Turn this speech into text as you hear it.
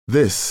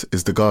This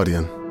is The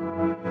Guardian.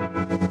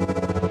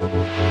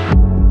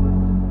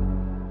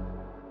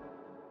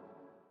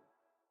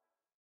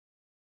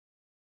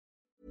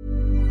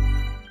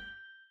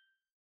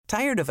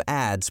 Tired of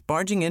ads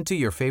barging into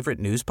your favorite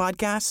news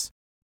podcasts?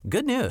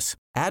 Good news.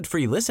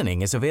 Ad-free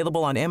listening is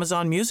available on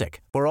Amazon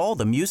Music for all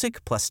the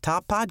music plus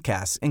top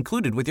podcasts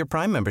included with your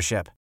Prime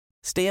membership.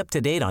 Stay up to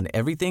date on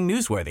everything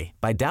newsworthy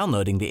by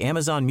downloading the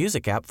Amazon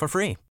Music app for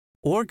free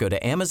or go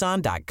to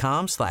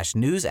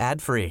amazon.com/news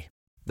ad free.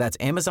 That's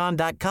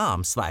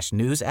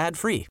amazon.com/news ad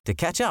free to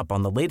catch up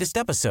on the latest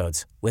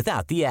episodes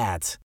without the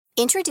ads.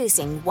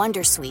 Introducing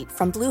Wondersuite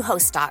from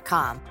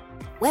Bluehost.com.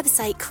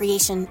 Website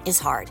creation is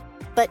hard,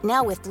 but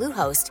now with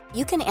Bluehost,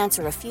 you can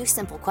answer a few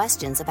simple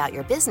questions about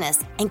your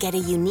business and get a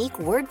unique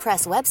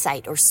WordPress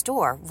website or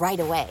store right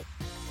away.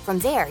 From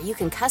there, you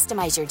can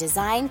customize your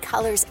design,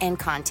 colors, and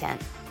content.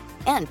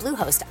 And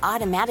Bluehost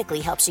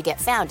automatically helps you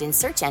get found in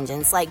search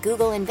engines like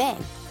Google and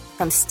Bing.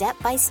 From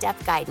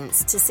step-by-step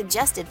guidance to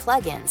suggested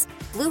plugins,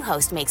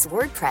 Bluehost makes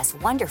WordPress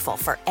wonderful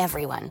for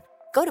everyone.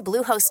 Go to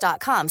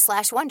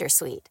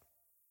bluehost.com/wondersuite.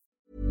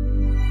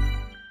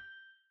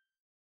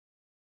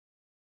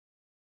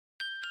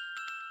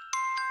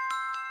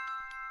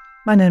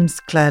 My name's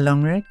Claire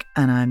Longrig,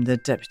 and I'm the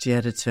Deputy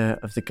Editor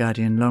of The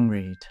Guardian Long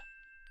Read.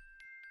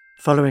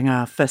 Following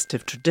our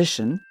festive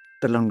tradition,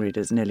 the Long Read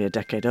is nearly a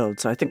decade old,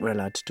 so I think we're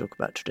allowed to talk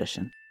about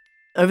tradition.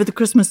 Over the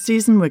Christmas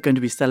season, we're going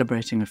to be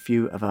celebrating a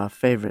few of our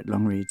favourite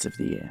long reads of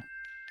the year.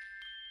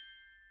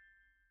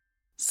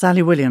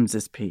 Sally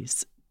Williams'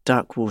 piece,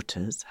 Dark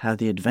Waters, How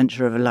the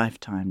Adventure of a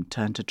Lifetime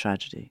Turned to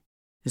Tragedy,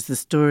 is the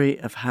story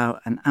of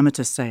how an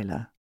amateur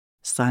sailor,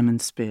 Simon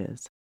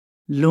Spears,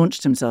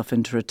 launched himself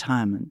into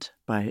retirement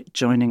by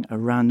joining a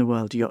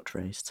round-the-world yacht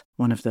race,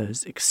 one of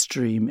those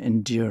extreme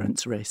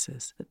endurance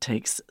races that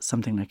takes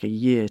something like a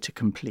year to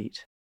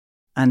complete,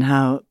 and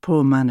how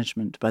poor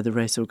management by the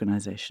race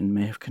organisation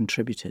may have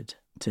contributed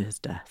to his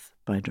death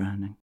by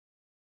drowning.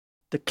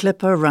 The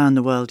Clipper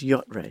Round-the-World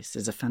Yacht Race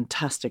is a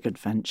fantastic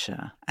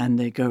adventure, and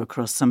they go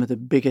across some of the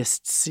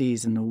biggest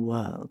seas in the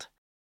world.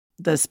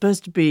 They're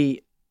supposed to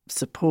be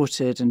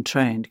supported and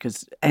trained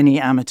because any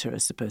amateur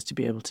is supposed to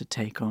be able to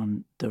take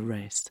on the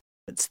race.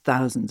 It's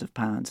thousands of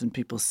pounds and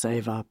people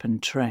save up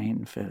and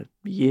train for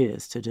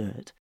years to do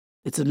it.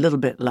 It's a little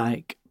bit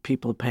like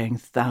people paying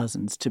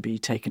thousands to be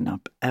taken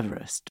up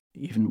Everest,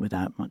 even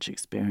without much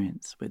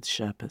experience, with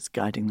Sherpas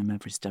guiding them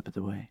every step of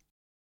the way.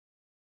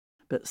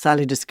 But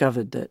Sally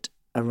discovered that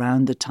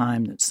around the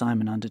time that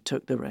Simon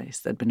undertook the race,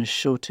 there'd been a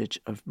shortage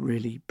of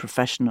really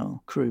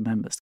professional crew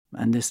members.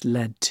 And this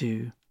led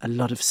to a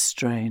lot of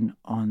strain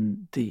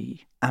on the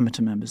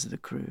amateur members of the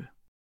crew.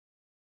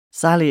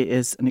 Sally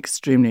is an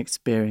extremely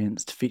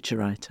experienced feature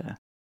writer,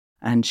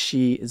 and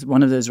she is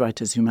one of those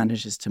writers who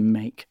manages to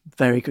make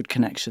very good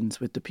connections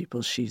with the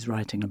people she's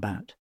writing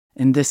about.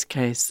 In this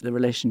case, the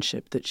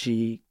relationship that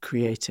she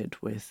created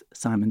with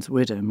Simon's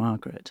widow,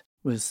 Margaret,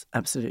 was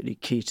absolutely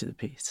key to the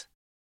piece.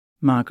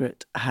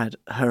 Margaret had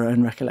her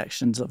own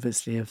recollections,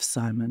 obviously, of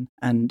Simon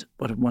and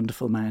what a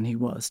wonderful man he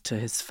was to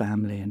his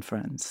family and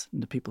friends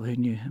and the people who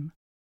knew him.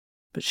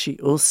 But she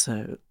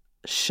also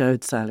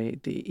showed Sally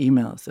the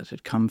emails that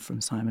had come from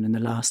Simon in the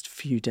last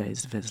few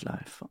days of his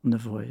life on the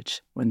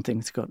voyage, when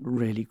things got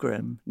really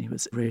grim and he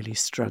was really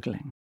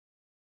struggling.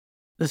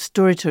 The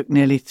story took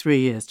nearly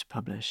 3 years to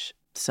publish.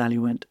 Sally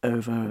went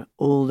over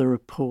all the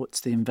reports,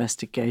 the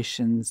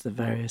investigations, the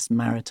various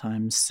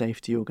maritime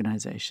safety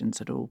organisations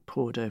had all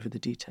pored over the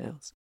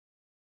details.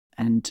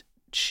 And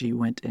she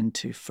went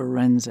into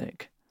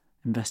forensic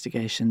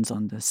investigations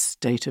on the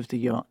state of the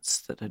yachts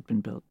that had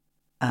been built.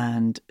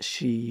 And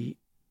she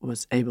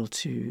was able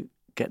to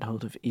get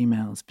hold of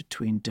emails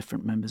between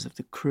different members of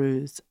the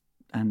crews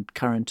and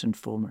current and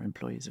former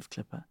employees of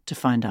Clipper to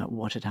find out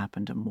what had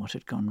happened and what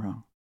had gone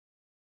wrong.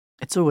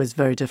 It's always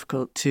very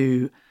difficult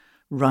to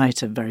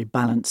write a very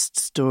balanced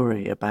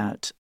story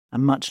about a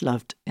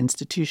much-loved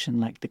institution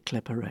like the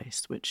Clipper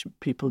race, which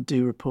people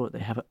do report they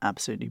have an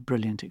absolutely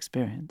brilliant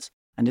experience.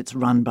 And it's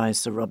run by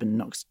Sir Robin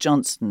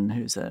Knox-Johnston,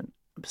 who's an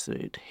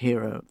absolute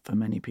hero for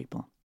many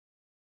people.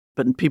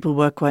 But people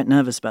were quite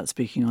nervous about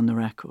speaking on the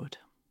record.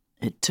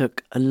 It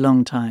took a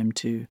long time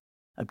to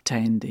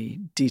obtain the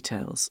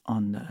details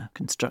on the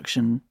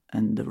construction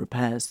and the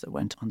repairs that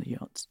went on the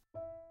yachts.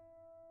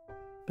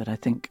 But I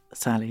think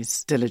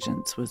Sally's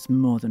diligence was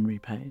more than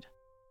repaid.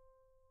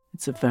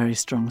 It's a very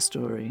strong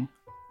story,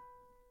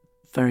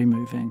 very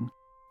moving.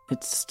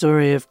 It's a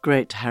story of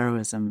great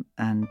heroism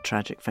and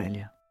tragic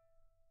failure.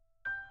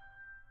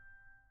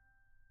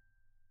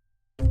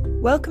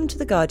 Welcome to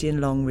The Guardian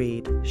Long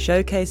Read,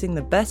 showcasing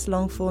the best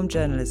long-form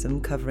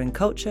journalism covering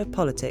culture,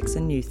 politics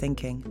and new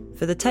thinking.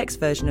 For the text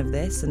version of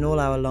this and all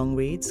our long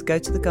reads, go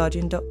to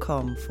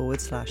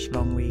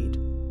theguardian.com/long read.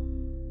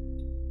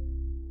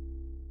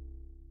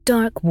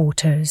 Dark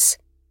Waters.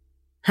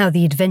 How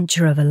the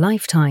Adventure of a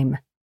Lifetime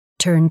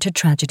Turned to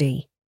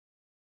Tragedy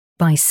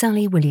by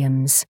Sally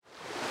Williams.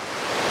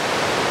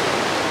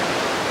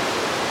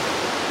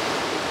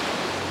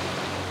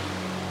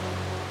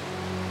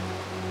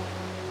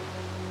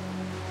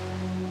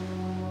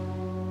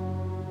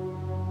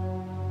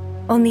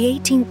 On the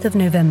 18th of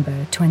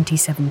November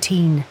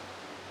 2017,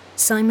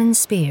 Simon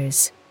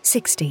Spears,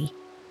 60,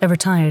 a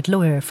retired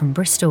lawyer from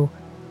Bristol,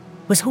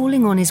 was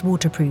hauling on his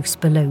waterproofs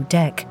below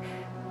deck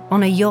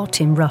on a yacht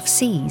in rough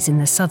seas in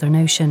the Southern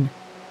Ocean.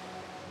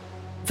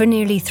 For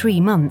nearly 3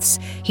 months,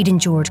 he'd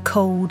endured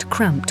cold,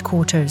 cramped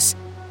quarters,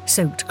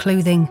 soaked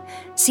clothing,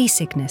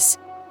 seasickness,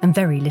 and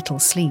very little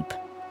sleep.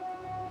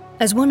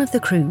 As one of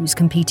the crews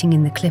competing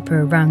in the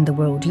Clipper Round the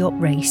World Yacht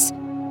Race,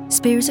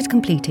 Spears had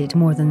completed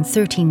more than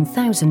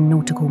 13,000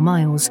 nautical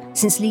miles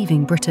since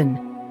leaving Britain.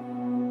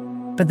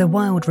 But the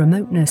wild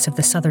remoteness of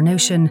the Southern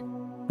Ocean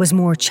was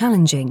more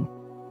challenging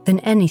than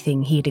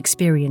anything he had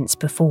experienced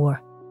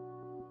before.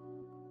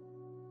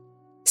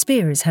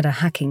 Spears had a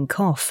hacking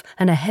cough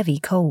and a heavy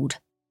cold,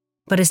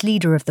 but as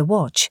leader of the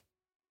watch,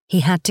 he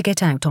had to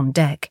get out on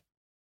deck.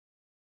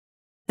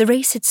 The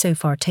race had so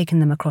far taken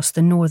them across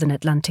the northern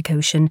Atlantic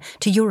Ocean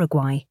to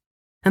Uruguay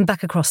and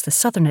back across the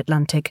southern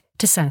Atlantic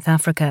to South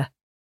Africa.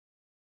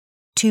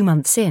 2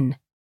 months in,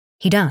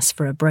 he'd asked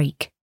for a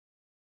break.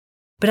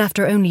 But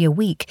after only a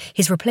week,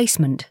 his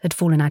replacement had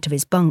fallen out of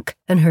his bunk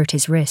and hurt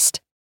his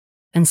wrist,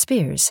 and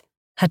Spears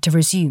had to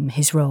resume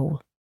his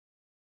role.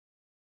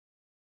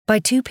 By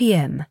 2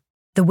 p.m,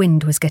 the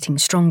wind was getting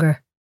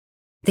stronger.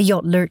 The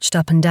yacht lurched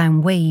up and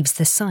down waves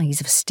the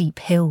size of steep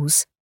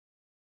hills.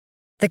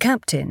 The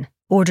captain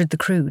ordered the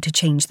crew to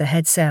change the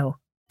headsail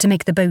to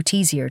make the boat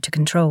easier to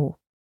control.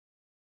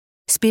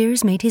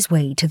 Spears made his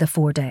way to the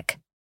foredeck,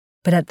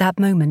 but at that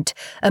moment,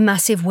 a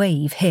massive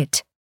wave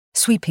hit,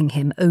 sweeping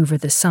him over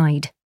the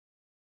side.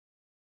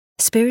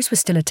 Spears was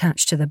still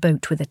attached to the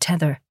boat with a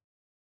tether.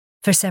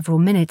 For several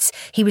minutes,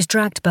 he was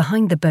dragged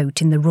behind the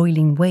boat in the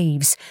roiling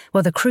waves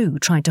while the crew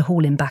tried to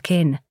haul him back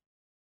in.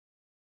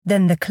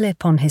 Then the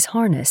clip on his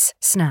harness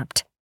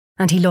snapped,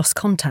 and he lost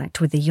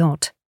contact with the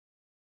yacht.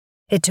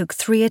 It took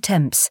 3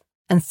 attempts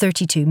and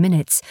 32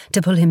 minutes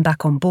to pull him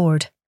back on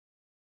board,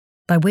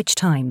 by which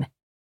time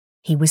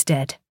he was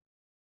dead.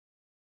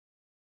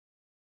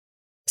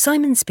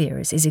 Simon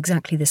Spears is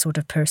exactly the sort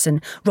of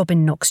person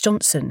Robin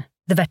Knox-Johnson,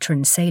 the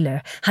veteran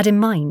sailor, had in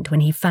mind when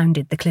he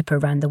founded the Clipper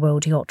Round the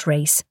World Yacht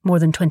Race more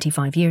than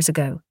 25 years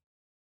ago.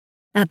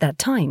 At that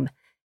time,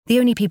 the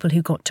only people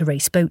who got to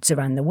race boats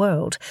around the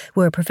world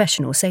were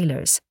professional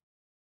sailors.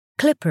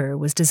 Clipper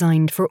was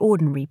designed for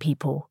ordinary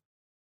people,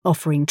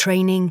 offering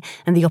training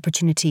and the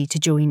opportunity to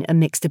join a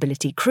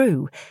mixed-ability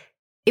crew.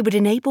 It would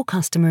enable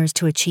customers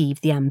to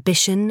achieve the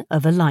ambition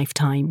of a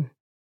lifetime.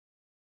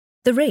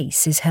 The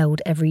race is held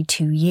every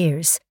 2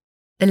 years.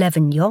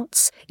 11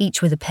 yachts,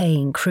 each with a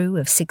paying crew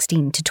of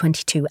 16 to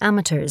 22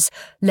 amateurs,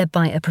 led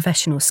by a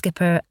professional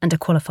skipper and a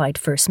qualified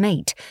first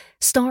mate,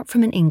 start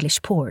from an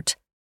English port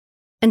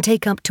and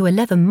take up to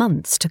 11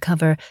 months to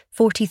cover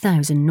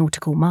 40,000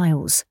 nautical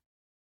miles.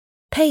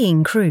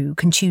 Paying crew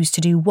can choose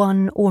to do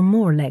 1 or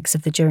more legs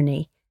of the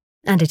journey,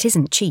 and it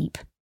isn't cheap.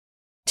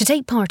 To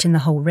take part in the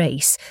whole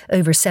race,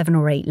 over 7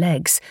 or 8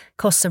 legs,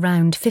 costs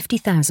around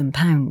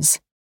 £50,000.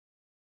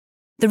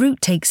 The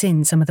route takes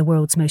in some of the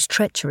world's most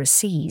treacherous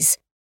seas,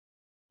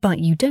 but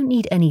you don't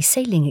need any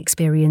sailing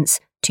experience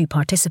to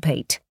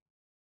participate.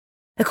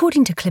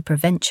 According to Clipper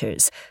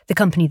Ventures, the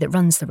company that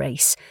runs the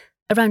race,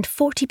 around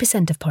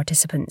 40% of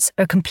participants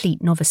are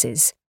complete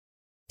novices.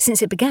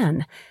 Since it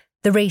began,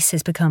 the race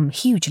has become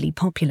hugely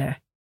popular.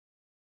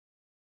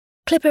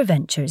 Clipper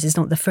Ventures is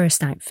not the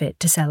first outfit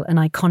to sell an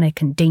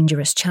iconic and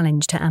dangerous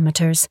challenge to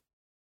amateurs.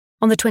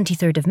 On the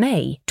 23rd of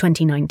May,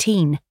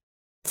 2019,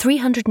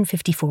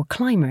 354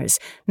 climbers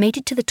made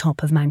it to the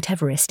top of Mount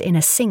Everest in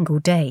a single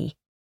day.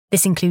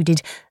 This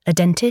included a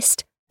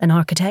dentist, an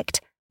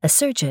architect, a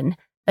surgeon,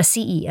 a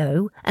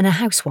CEO, and a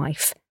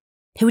housewife,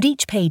 who had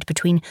each paid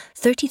between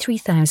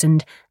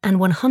 £33,000 and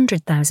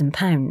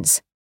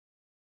 £100,000.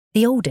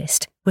 The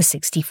oldest was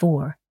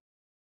 64.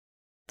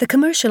 The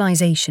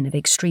commercialisation of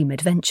extreme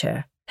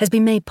adventure has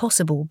been made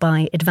possible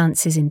by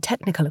advances in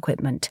technical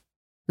equipment,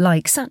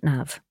 like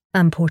sat-nav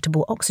and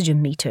portable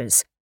oxygen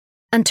meters,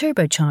 and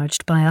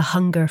turbocharged by a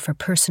hunger for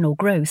personal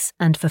growth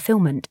and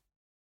fulfillment.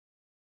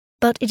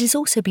 But it has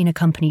also been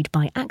accompanied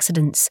by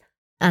accidents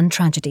and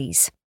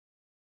tragedies.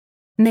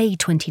 May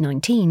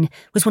 2019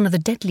 was one of the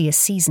deadliest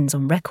seasons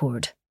on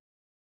record.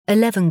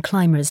 11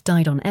 climbers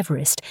died on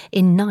Everest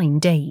in 9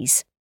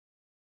 days.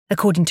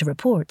 According to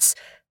reports,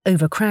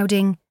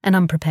 overcrowding and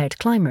unprepared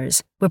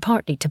climbers were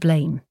partly to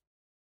blame.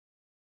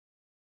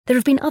 There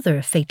have been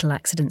other fatal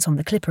accidents on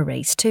the Clipper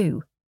race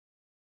too.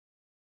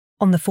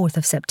 On the 4th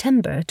of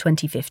September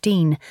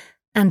 2015,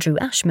 Andrew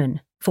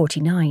Ashman,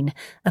 49,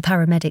 a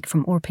paramedic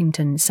from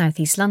Orpington,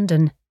 southeast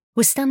London,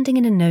 was standing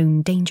in a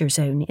known danger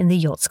zone in the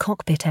yacht's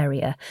cockpit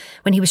area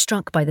when he was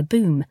struck by the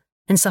boom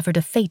and suffered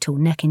a fatal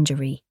neck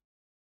injury.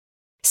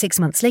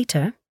 6 months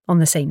later, on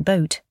the same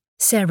boat,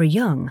 Sarah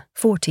Young,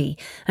 40,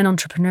 an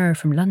entrepreneur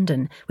from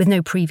London with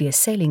no previous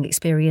sailing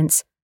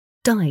experience,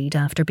 died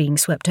after being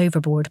swept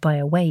overboard by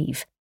a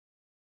wave.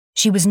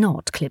 She was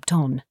not clipped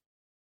on.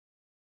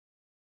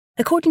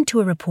 According to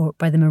a report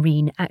by the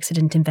Marine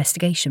Accident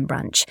Investigation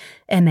Branch,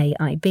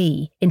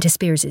 MAIB, into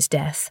Spears's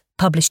death,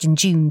 published in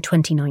June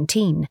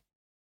 2019,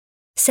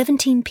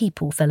 17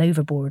 people fell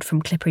overboard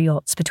from Clipper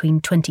yachts between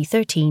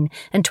 2013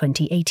 and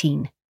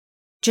 2018.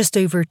 Just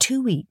over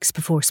 2 weeks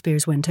before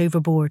Spiers went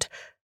overboard,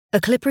 a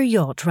Clipper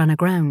yacht ran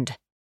aground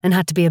and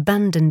had to be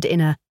abandoned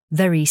in a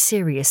very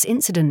serious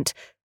incident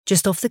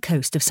just off the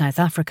coast of South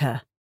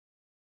Africa.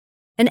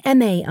 An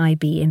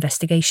MAIB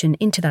investigation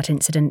into that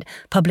incident,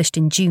 published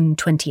in June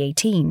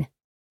 2018,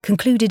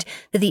 concluded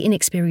that the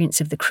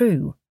inexperience of the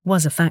crew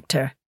was a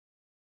factor.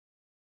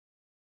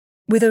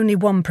 With only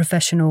one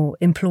professional,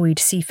 employed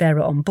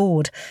seafarer on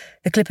board,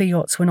 the Clipper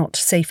yachts were not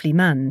safely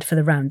manned for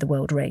the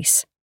round-the-world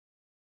race.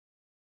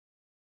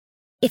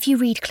 If you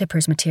read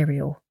Clipper's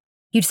material,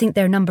 you'd think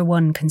their number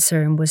one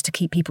concern was to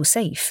keep people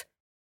safe.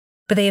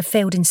 But they have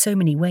failed in so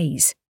many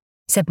ways,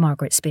 said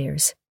Margaret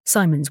Spiers,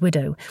 Simon's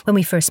widow, when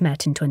we first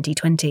met in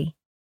 2020.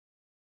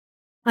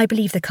 I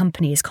believe the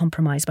company is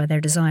compromised by their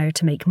desire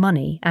to make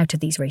money out of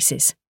these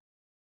races.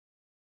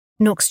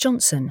 Knox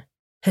Johnson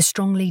has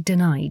strongly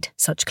denied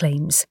such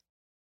claims.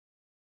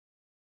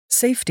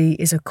 Safety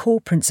is a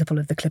core principle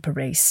of the Clipper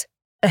race,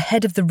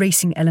 ahead of the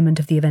racing element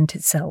of the event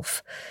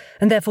itself,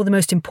 and therefore the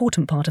most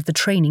important part of the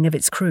training of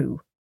its crew,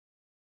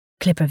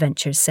 Clipper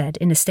Ventures said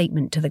in a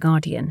statement to The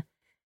Guardian.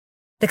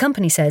 The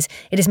company says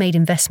it has made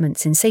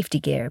investments in safety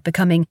gear,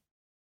 becoming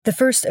the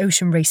first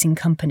ocean racing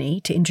company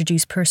to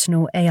introduce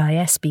personal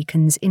AIS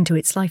beacons into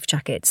its life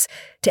jackets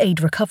to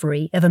aid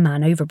recovery of a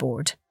man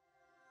overboard.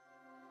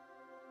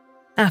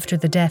 After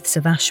the deaths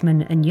of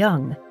Ashman and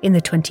Young in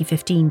the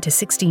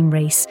 2015-16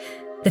 race,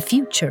 the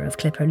future of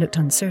Clipper looked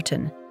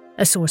uncertain,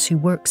 a source who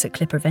works at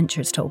Clipper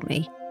Ventures told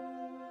me.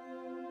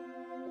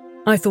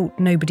 I thought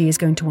nobody is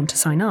going to want to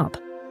sign up.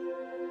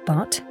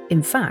 But,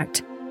 in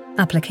fact,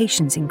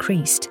 applications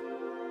increased.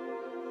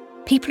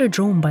 People are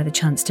drawn by the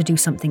chance to do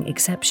something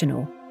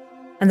exceptional,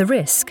 and the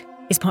risk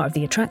is part of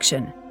the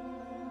attraction.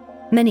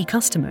 Many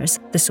customers,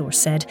 the source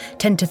said,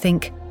 tend to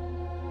think,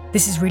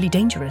 this is really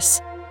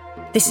dangerous.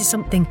 This is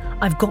something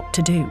I've got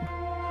to do.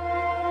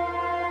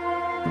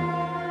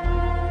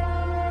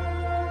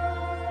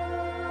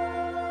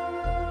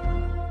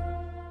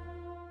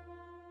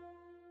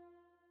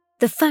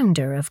 The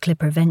founder of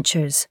Clipper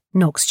Ventures,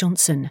 Knox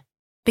Johnson,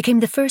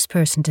 became the first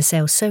person to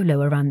sail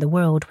solo around the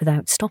world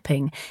without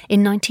stopping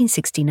in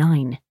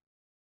 1969.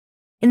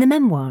 In the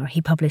memoir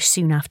he published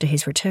soon after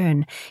his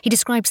return, he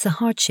describes the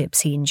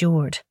hardships he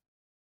endured.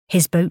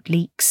 His boat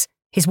leaks,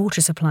 his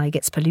water supply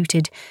gets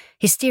polluted,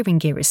 his steering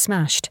gear is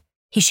smashed,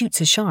 he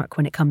shoots a shark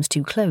when it comes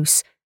too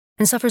close,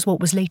 and suffers what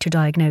was later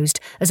diagnosed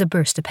as a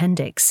burst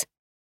appendix.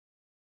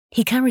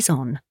 He carries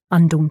on,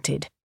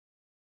 undaunted.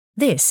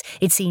 This,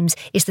 it seems,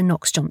 is the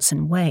Knox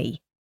Johnson way.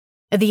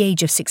 At the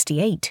age of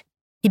 68,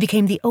 he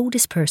became the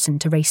oldest person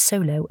to race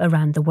solo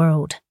around the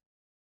world.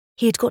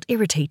 He had got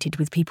irritated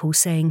with people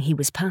saying he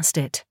was past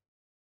it.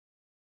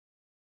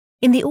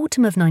 In the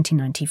autumn of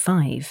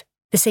 1995,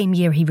 the same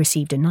year he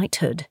received a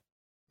knighthood,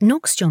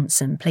 Knox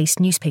Johnson placed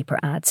newspaper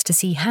ads to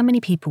see how many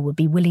people would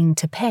be willing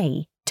to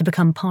pay to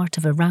become part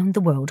of a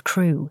round-the-world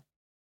crew.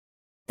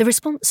 The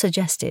response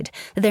suggested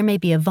that there may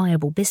be a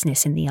viable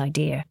business in the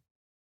idea.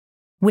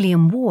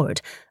 William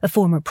Ward, a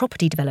former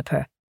property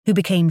developer who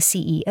became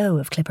CEO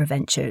of Clipper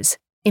Ventures,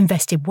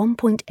 invested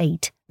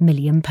 £1.8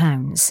 million.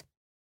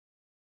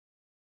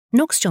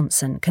 Knox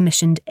Johnson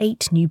commissioned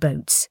 8 new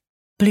boats,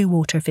 Blue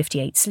Water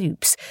 58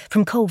 sloops,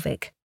 from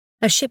Colvik,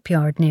 a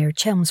shipyard near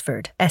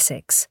Chelmsford,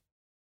 Essex.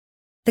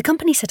 The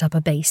company set up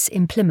a base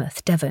in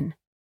Plymouth, Devon,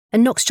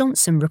 and Knox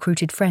Johnson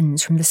recruited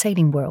friends from the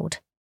sailing world,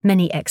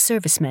 many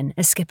ex-servicemen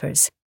as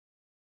skippers.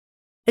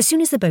 As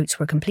soon as the boats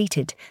were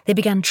completed, they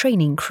began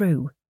training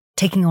crew,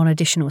 taking on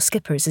additional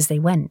skippers as they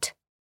went.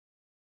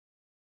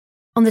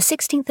 On the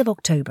 16th of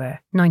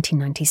October,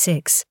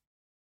 1996,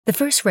 the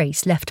first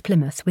race left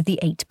Plymouth with the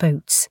 8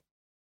 boats.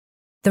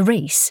 The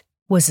race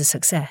was a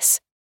success,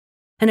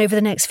 and over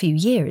the next few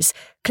years,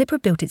 Clipper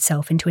built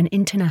itself into an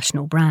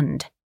international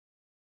brand.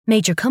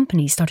 Major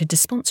companies started to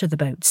sponsor the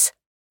boats,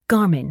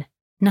 Garmin,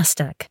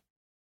 Nasdaq,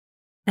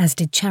 as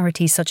did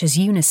charities such as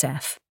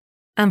UNICEF,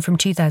 and from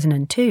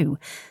 2002,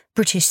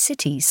 British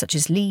cities such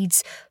as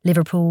Leeds,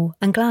 Liverpool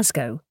and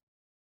Glasgow.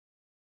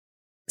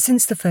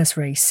 Since the first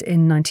race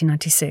in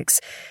 1996,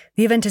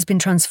 the event has been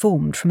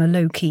transformed from a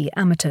low-key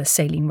amateur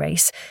sailing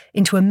race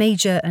into a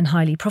major and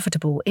highly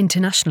profitable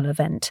international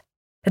event,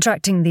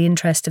 attracting the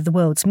interest of the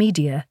world's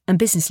media and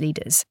business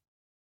leaders,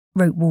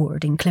 wrote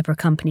Ward in Clipper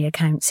Company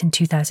accounts in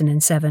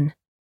 2007.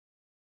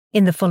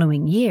 In the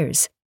following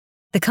years,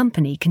 the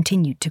company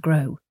continued to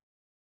grow.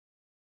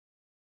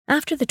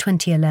 After the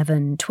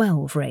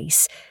 2011-12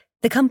 race,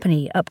 the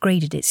company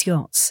upgraded its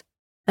yachts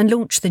and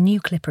launched the new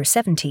Clipper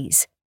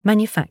 70s,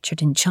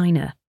 manufactured in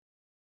China.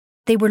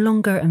 They were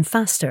longer and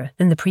faster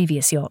than the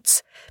previous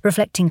yachts,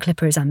 reflecting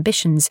Clipper's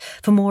ambitions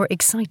for more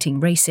exciting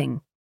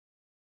racing.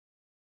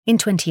 In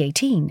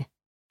 2018,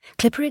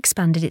 Clipper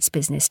expanded its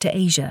business to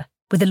Asia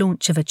with the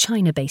launch of a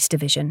China-based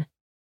division,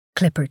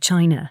 Clipper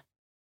China.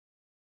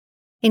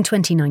 In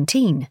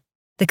 2019,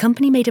 the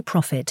company made a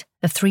profit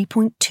of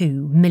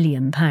 £3.2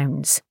 million.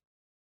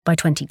 By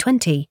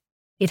 2020,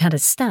 it had a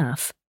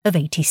staff of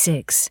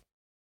 86.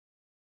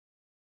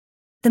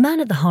 The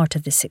man at the heart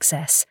of this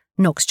success,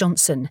 Knox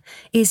Johnson,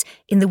 is,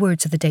 in the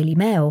words of the Daily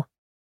Mail,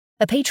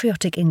 a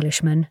patriotic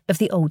Englishman of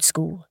the old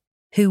school,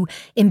 who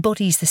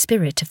embodies the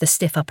spirit of the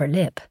stiff upper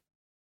lip.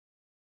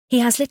 He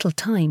has little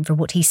time for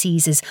what he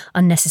sees as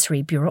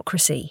unnecessary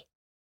bureaucracy.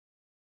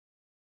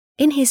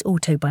 In his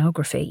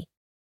autobiography,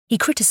 he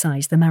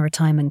criticised the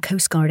Maritime and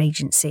Coast Guard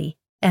Agency,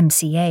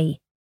 MCA,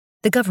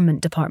 the government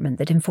department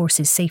that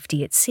enforces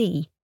safety at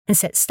sea and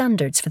sets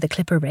standards for the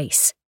Clipper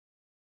race.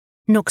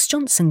 Knox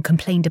Johnson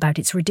complained about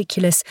its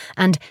ridiculous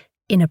and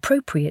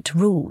inappropriate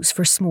rules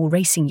for small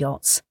racing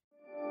yachts.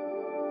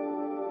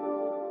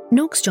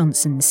 Knox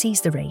Johnson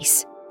sees the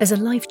race as a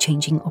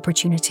life-changing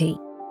opportunity.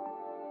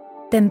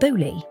 Ben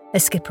Bowley, a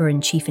skipper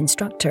and chief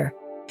instructor,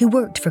 who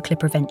worked for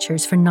Clipper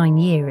Ventures for 9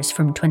 years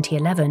from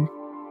 2011,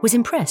 was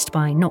impressed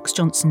by Knox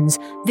Johnson's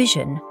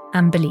vision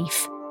and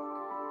belief.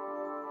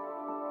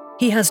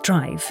 He has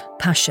drive,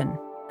 passion,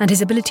 and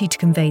his ability to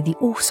convey the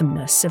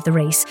awesomeness of the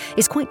race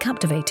is quite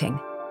captivating.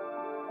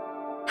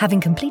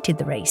 Having completed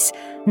the race,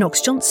 Knox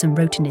Johnson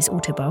wrote in his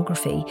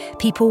autobiography,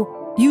 "People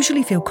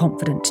usually feel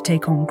confident to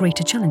take on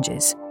greater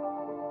challenges."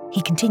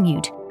 He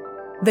continued,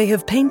 "They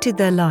have painted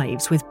their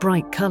lives with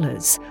bright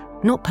colours,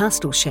 not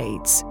pastel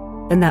shades,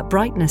 and that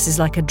brightness is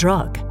like a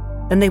drug,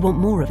 and they want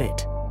more of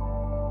it."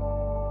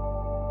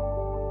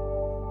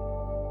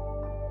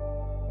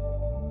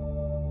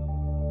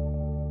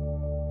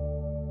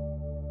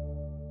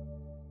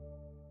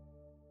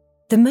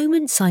 The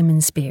moment Simon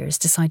Spears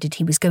decided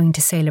he was going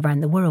to sail around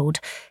the world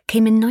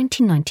came in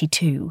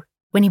 1992,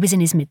 when he was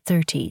in his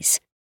mid-30s.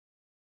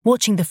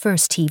 Watching the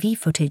first TV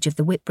footage of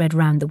the Whitbread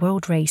Round the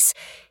World race,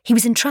 he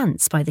was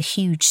entranced by the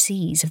huge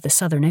seas of the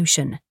Southern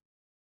Ocean.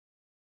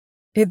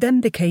 It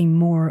then became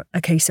more a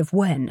case of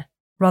when,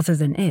 rather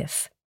than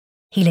if,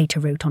 he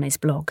later wrote on his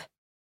blog.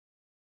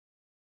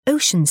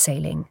 Ocean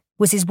sailing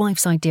was his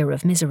wife's idea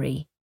of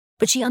misery,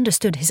 but she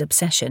understood his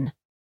obsession.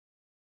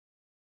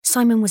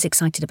 Simon was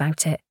excited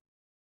about it.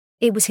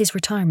 It was his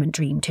retirement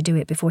dream to do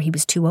it before he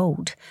was too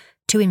old,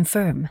 too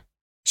infirm,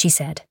 she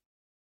said.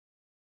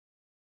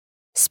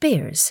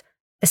 Spears,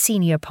 a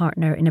senior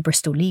partner in a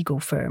Bristol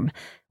legal firm,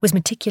 was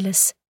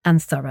meticulous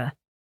and thorough.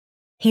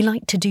 He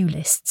liked to-do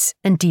lists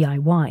and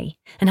DIY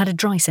and had a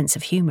dry sense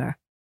of humour.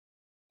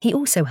 He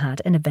also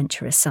had an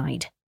adventurous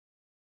side.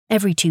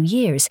 Every 2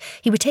 years,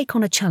 he would take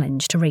on a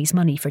challenge to raise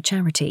money for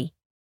charity.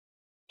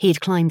 He had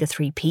climbed the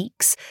 3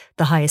 peaks,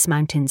 the highest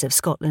mountains of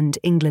Scotland,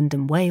 England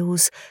and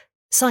Wales,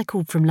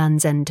 cycled from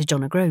Land's End to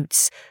John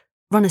O'Groats,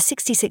 run a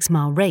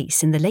 66-mile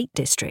race in the Lake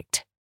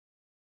District.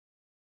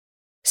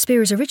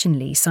 Spears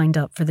originally signed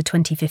up for the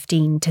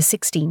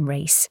 2015-16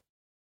 race,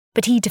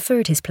 but he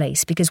deferred his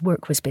place because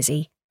work was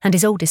busy and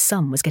his oldest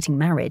son was getting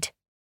married.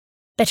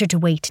 Better to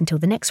wait until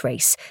the next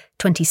race,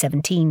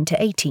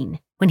 2017-18,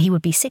 when he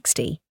would be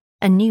 60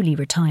 and newly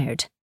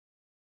retired.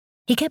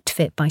 He kept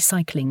fit by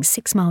cycling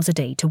 6 miles a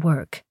day to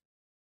work.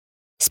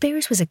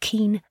 Spears was a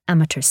keen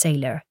amateur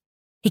sailor.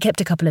 He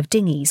kept a couple of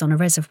dinghies on a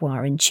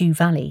reservoir in Chew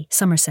Valley,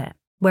 Somerset,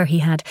 where he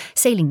had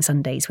sailing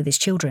Sundays with his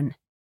children.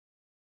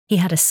 He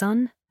had a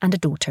son and a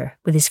daughter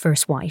with his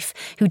first wife,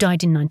 who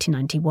died in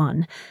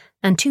 1991,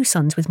 and 2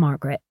 sons with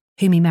Margaret,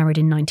 whom he married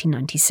in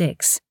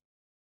 1996.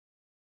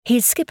 He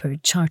had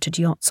skippered chartered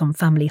yachts on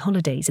family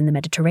holidays in the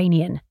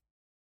Mediterranean.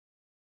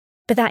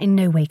 But that in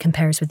no way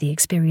compares with the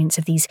experience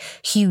of these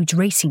huge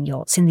racing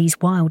yachts in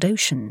these wild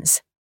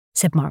oceans,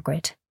 said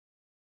Margaret.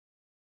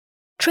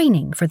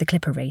 Training for the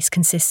Clipper race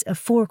consists of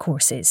 4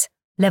 courses,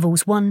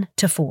 levels 1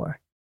 to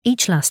 4,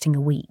 each lasting a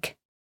week.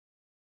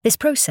 This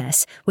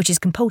process, which is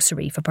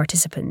compulsory for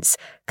participants,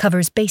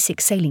 covers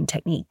basic sailing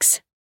techniques,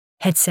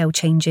 head sail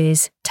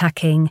changes,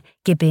 tacking,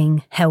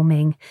 gibbing,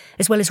 helming,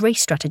 as well as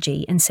race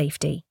strategy and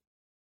safety.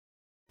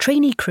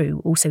 Trainee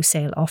crew also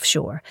sail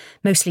offshore,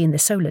 mostly in the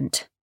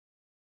Solent,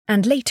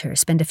 and later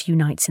spend a few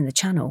nights in the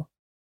Channel.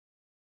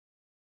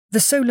 The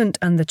Solent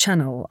and the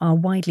Channel are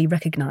widely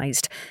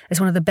recognised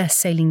as one of the best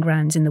sailing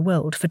grounds in the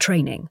world for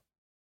training,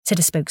 said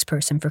a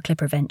spokesperson for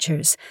Clipper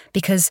Ventures,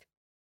 because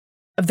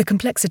of the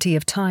complexity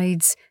of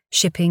tides,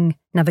 shipping,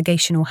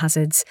 navigational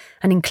hazards,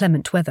 and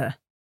inclement weather.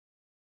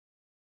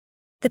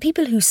 The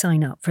people who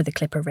sign up for the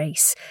Clipper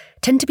race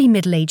tend to be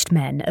middle-aged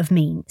men of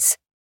means.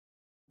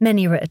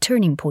 Many are at a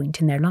turning point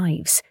in their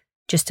lives,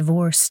 just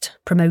divorced,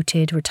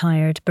 promoted,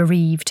 retired,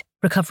 bereaved,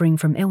 recovering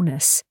from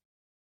illness.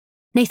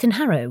 Nathan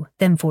Harrow,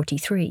 then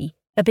 43,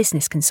 a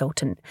business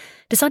consultant,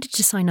 decided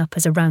to sign up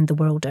as a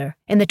round-the-worlder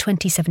in the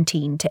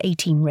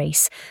 2017-18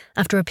 race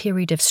after a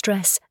period of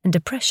stress and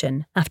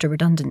depression after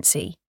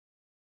redundancy.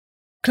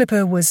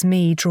 Clipper was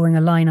me drawing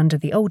a line under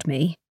the old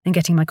me and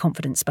getting my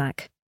confidence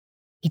back,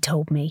 he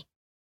told me.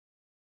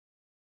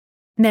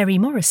 Mary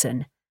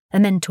Morrison, a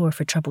mentor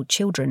for troubled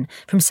children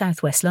from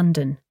southwest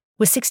London,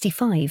 was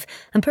 65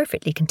 and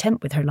perfectly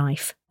content with her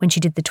life when she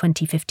did the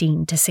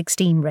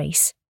 2015-16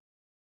 race.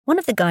 One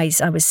of the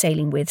guys I was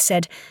sailing with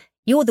said,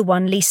 "You're the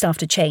one least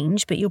after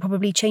change, but you'll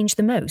probably change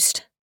the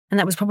most." And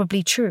that was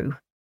probably true,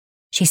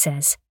 she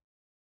says.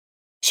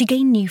 She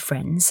gained new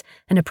friends,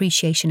 an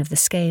appreciation of the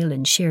scale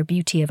and sheer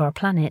beauty of our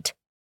planet,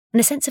 and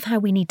a sense of how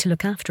we need to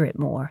look after it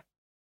more.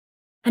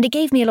 And it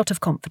gave me a lot of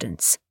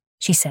confidence,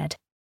 she said.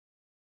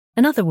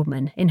 Another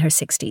woman in her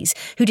 60s,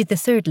 who did the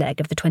third leg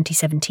of the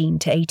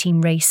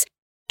 2017-18 race,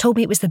 told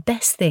me it was the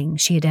best thing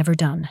she had ever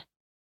done.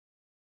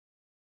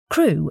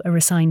 Crew are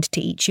assigned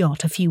to each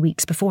yacht a few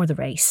weeks before the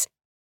race.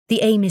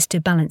 The aim is to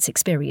balance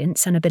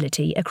experience and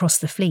ability across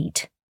the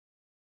fleet.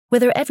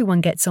 Whether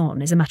everyone gets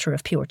on is a matter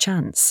of pure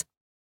chance.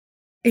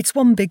 It's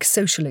one big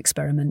social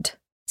experiment,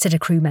 said a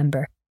crew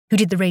member, who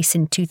did the race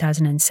in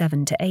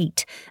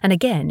 2007-8 and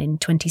again in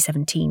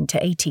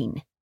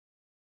 2017-18.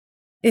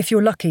 If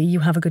you're lucky,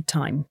 you have a good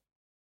time.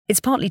 It's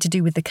partly to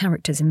do with the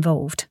characters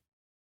involved.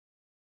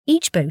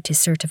 Each boat is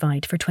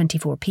certified for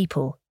 24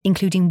 people,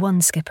 including one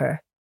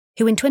skipper,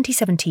 who in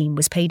 2017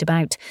 was paid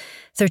about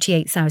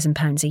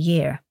 £38,000 a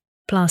year,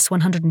 plus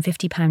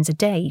 £150 a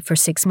day for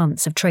 6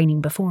 months of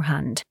training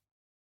beforehand.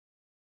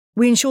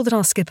 We ensure that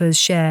our skippers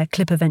share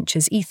Clipper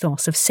Ventures'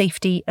 ethos of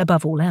safety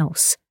above all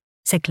else,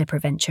 said Clipper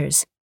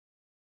Ventures.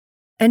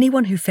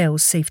 Anyone who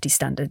fails safety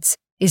standards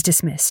is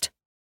dismissed.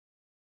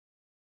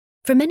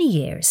 For many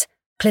years,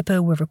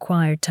 Clipper were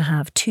required to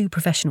have 2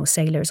 professional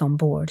sailors on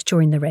board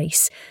during the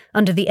race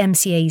under the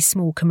MCA's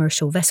Small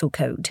Commercial Vessel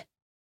Code.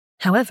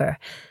 However,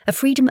 a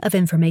Freedom of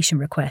Information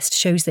request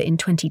shows that in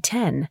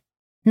 2010,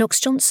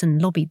 Knox-Johnson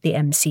lobbied the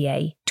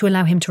MCA to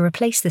allow him to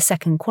replace the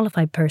second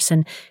qualified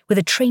person with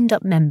a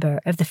trained-up member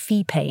of the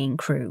fee-paying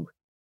crew.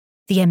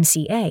 The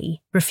MCA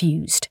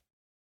refused.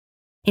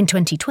 In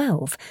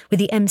 2012, with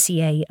the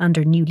MCA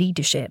under new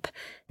leadership,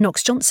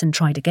 Knox-Johnson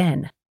tried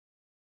again.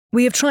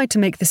 We have tried to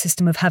make the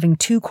system of having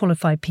 2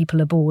 qualified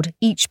people aboard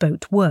each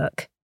boat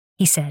work,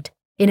 he said,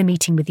 in a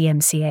meeting with the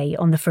MCA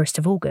on the 1st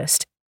of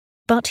August.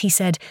 But, he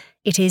said,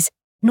 it is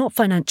not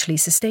financially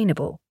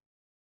sustainable.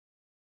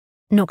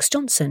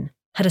 Knox-Johnson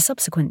had a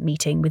subsequent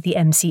meeting with the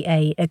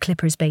MCA at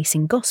Clipper's base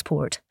in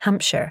Gosport,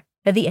 Hampshire,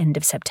 at the end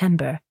of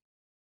September.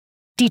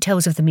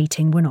 Details of the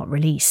meeting were not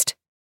released.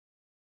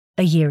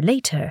 A year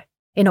later,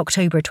 in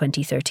October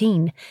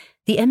 2013,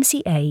 the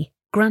MCA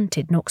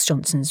granted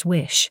Knox-Johnson's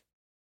wish.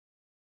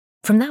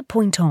 From that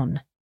point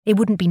on, it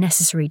wouldn't be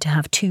necessary to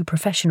have 2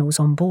 professionals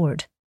on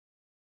board.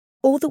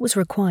 All that was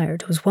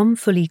required was 1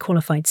 fully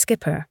qualified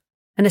skipper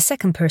and a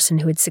second person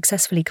who had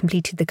successfully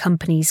completed the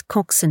company's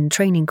coxswain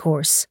training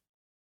course.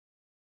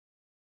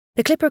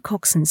 The Clipper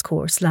Coxswain's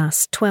course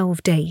lasts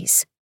 12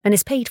 days and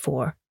is paid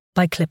for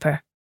by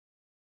Clipper.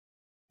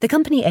 The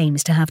company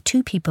aims to have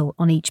 2 people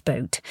on each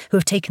boat who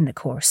have taken the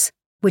course,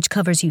 which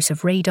covers use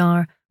of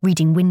radar,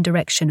 reading wind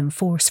direction and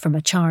force from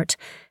a chart,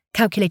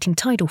 calculating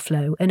tidal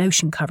flow and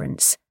ocean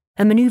currents,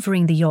 and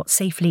manoeuvring the yacht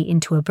safely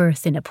into a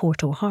berth in a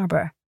port or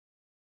harbour.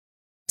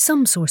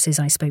 Some sources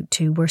I spoke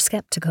to were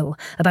sceptical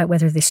about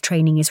whether this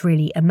training is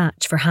really a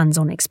match for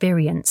hands-on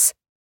experience.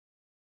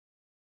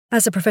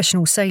 As a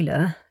professional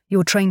sailor,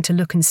 you're trained to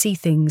look and see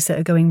things that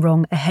are going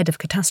wrong ahead of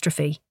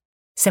catastrophe,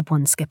 said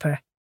one skipper.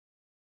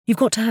 You've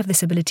got to have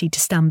this ability to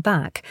stand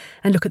back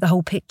and look at the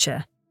whole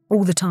picture,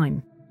 all the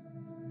time.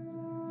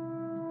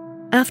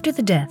 After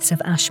the deaths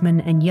of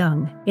Ashman and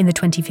Young in the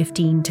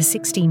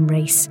 2015-16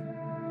 race,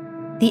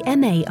 the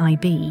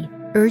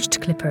MAIB urged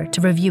Clipper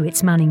to review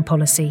its manning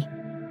policy.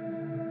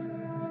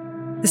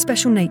 The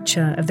special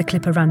nature of the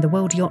Clipper Round the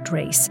World yacht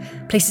race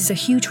places a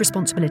huge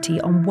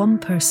responsibility on one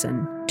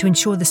person to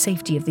ensure the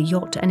safety of the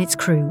yacht and its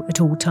crew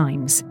at all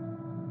times,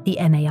 the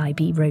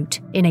MAIB wrote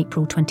in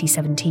April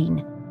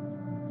 2017.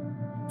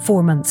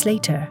 4 months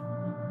later,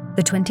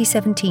 the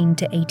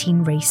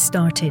 2017-18 race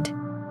started,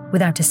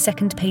 without a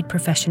second paid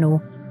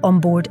professional on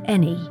board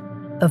any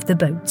of the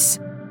boats.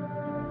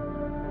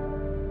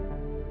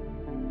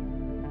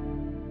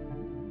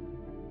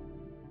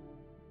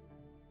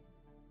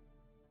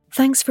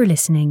 Thanks for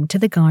listening to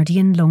The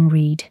Guardian Long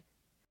Read.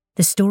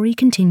 The story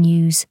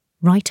continues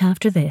right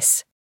after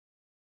this.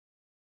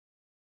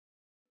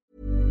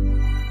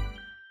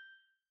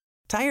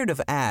 Tired of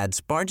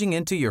ads barging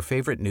into your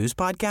favorite news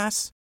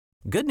podcasts?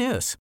 Good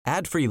news.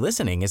 Ad-free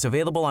listening is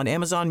available on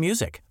Amazon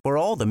Music for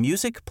all the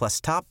music plus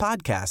top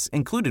podcasts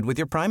included with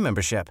your Prime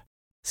membership.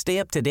 Stay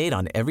up to date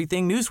on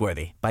everything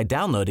newsworthy by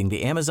downloading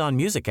the Amazon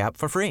Music app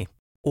for free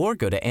or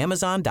go to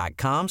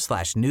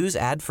amazon.com/news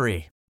ad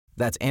free.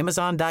 That's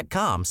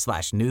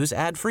amazon.com/news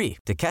ad free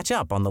to catch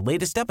up on the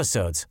latest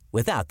episodes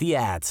without the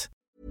ads.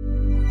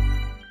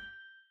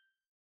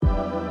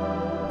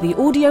 The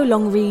audio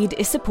long read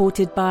is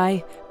supported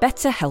by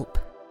BetterHelp.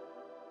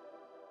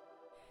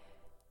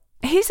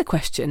 Here's a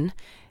question.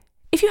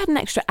 If you had an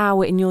extra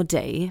hour in your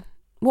day,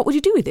 what would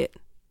you do with it?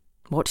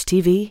 Watch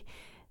TV?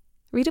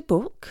 Read a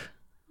book?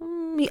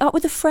 Meet up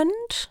with a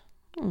friend?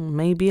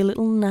 Maybe a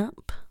little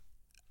nap?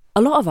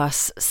 A lot of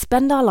us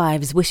spend our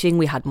lives wishing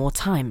we had more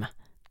time.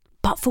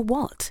 But for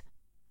what?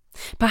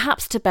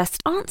 Perhaps to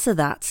best answer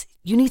that,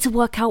 you need to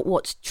work out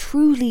what's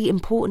truly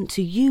important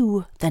to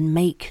you, then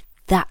make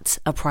that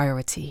a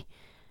priority.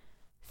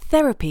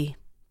 Therapy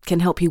can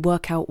help you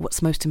work out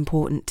what's most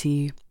important to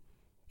you.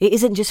 It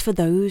isn't just for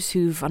those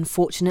who've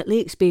unfortunately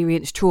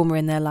experienced trauma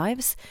in their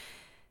lives.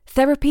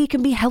 Therapy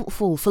can be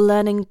helpful for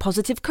learning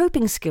positive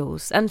coping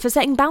skills and for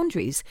setting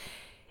boundaries.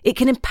 It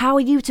can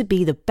empower you to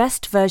be the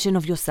best version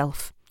of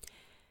yourself.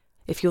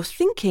 If you're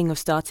thinking of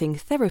starting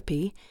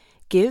therapy,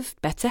 give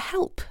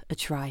BetterHelp a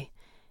try.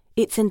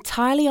 It's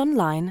entirely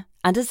online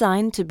and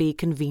designed to be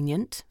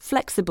convenient,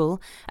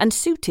 flexible, and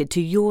suited to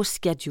your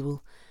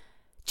schedule.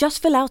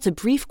 Just fill out a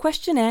brief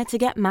questionnaire to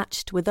get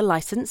matched with a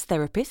licensed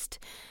therapist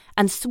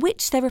and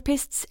switch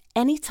therapists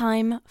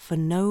anytime for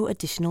no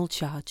additional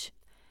charge.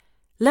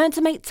 Learn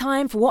to make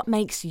time for what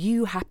makes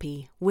you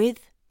happy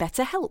with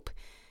BetterHelp.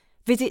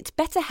 Visit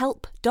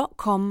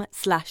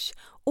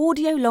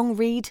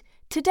betterhelp.com/audiolongread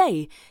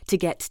today to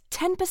get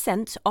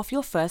 10% off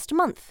your first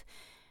month.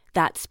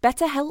 That's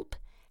BetterHelp,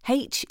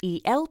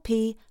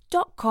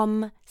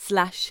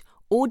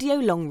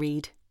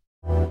 HELP.com/audiolongread.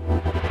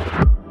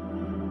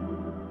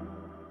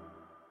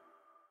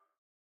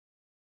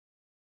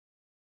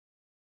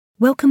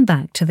 Welcome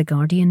back to The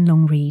Guardian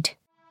Long Read.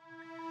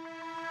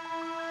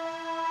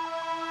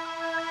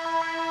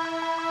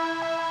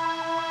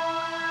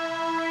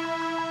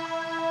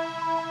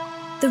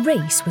 The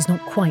race was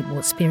not quite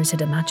what Spiers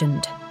had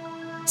imagined.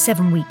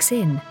 7 weeks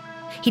in,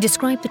 he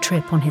described the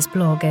trip on his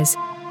blog as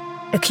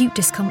acute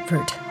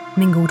discomfort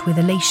mingled with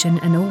elation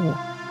and awe.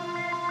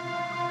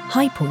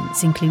 High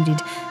points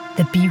included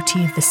the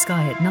beauty of the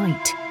sky at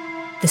night,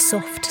 the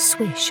soft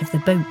swish of the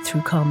boat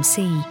through calm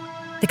sea,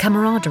 the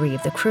camaraderie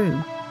of the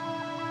crew,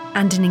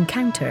 and an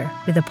encounter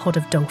with a pod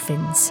of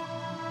dolphins.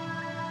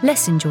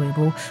 Less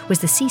enjoyable was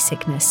the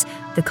seasickness,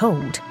 the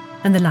cold,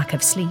 and the lack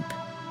of sleep.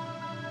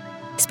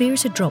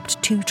 Spiers had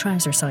dropped 2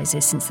 trouser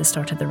sizes since the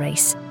start of the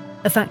race,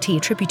 a fact he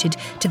attributed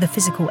to the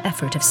physical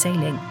effort of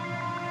sailing,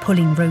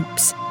 pulling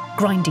ropes,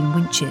 grinding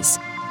winches.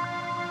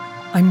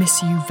 "I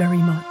miss you very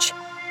much,"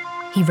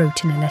 he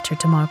wrote in a letter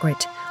to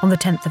Margaret on the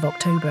 10th of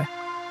October.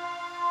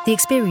 The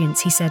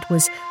experience, he said,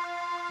 was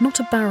not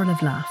a barrel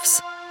of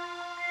laughs,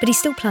 but he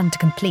still planned to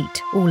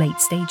complete all 8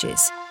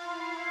 stages.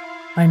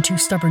 "I am too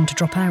stubborn to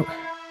drop out,"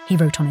 he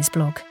wrote on his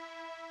blog.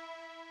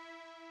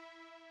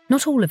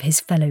 Not all of his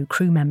fellow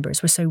crew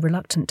members were so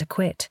reluctant to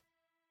quit.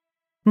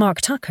 Mark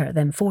Tucker,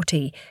 then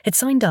 40, had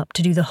signed up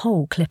to do the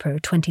whole Clipper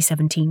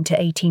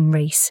 2017-18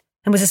 race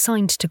and was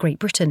assigned to Great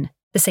Britain,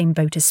 the same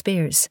boat as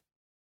Spiers.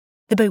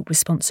 The boat was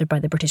sponsored by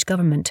the British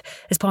government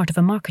as part of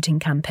a marketing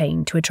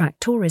campaign to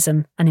attract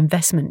tourism and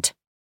investment.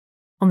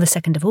 On the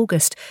 2nd of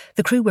August,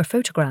 the crew were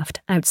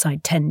photographed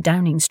outside 10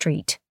 Downing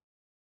Street.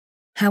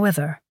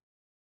 However,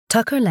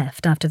 Tucker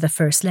left after the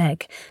first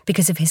leg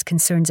because of his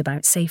concerns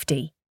about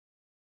safety.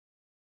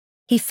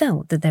 He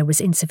felt that there was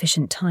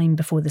insufficient time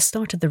before the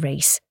start of the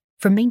race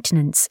for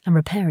maintenance and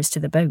repairs to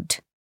the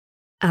boat.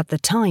 At the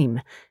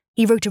time,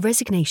 he wrote a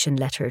resignation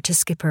letter to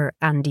skipper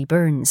Andy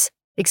Burns,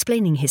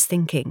 explaining his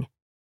thinking,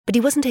 but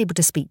he wasn't able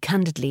to speak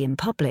candidly in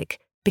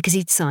public because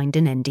he'd signed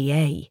an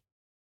NDA.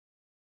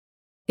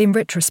 "In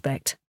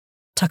retrospect,"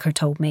 Tucker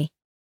told me,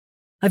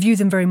 "I view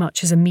them very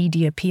much as a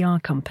media PR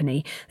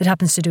company that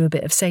happens to do a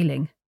bit of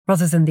sailing,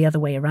 rather than the other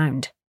way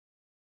around."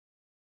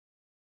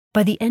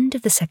 By the end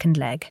of the second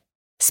leg,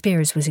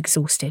 Spiers was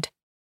exhausted.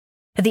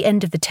 At the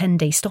end of the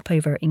 10-day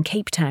stopover in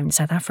Cape Town,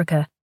 South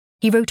Africa,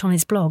 he wrote on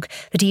his blog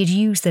that he had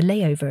used the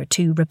layover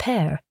to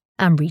repair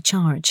and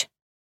recharge.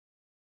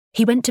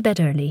 He went to bed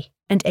early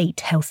and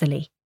ate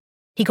healthily.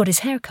 He got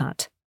his hair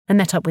cut and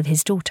met up with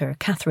his daughter,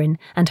 Catherine,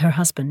 and her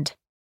husband.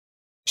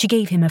 She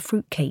gave him a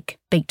fruitcake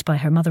baked by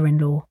her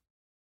mother-in-law.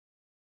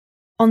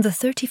 On the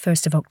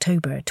 31st of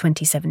October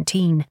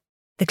 2017,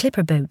 the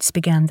Clipper boats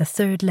began the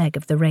 3rd leg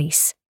of the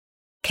race,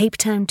 Cape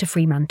Town to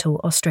Fremantle,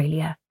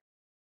 Australia.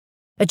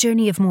 A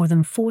journey of more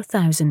than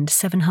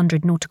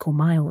 4,700 nautical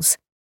miles.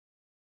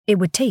 It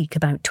would take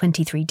about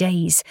 23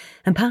 days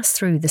and pass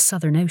through the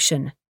Southern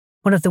Ocean,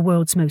 one of the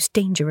world's most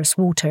dangerous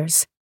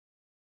waters.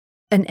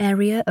 An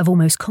area of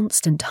almost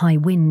constant high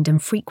wind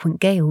and frequent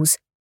gales,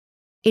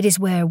 it is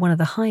where one of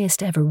the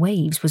highest ever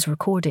waves was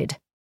recorded,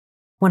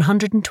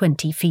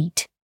 120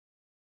 feet.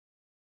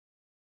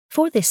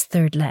 For this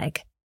 3rd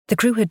leg, the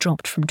crew had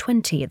dropped from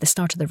 20 at the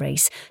start of the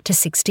race to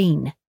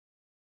 16.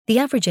 The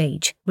average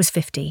age was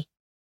 50,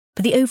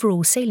 but the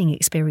overall sailing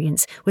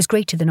experience was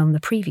greater than on the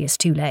previous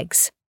 2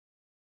 legs.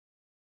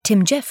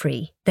 Tim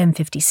Jeffrey, then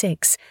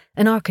 56,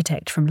 an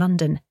architect from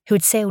London who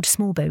had sailed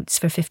small boats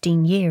for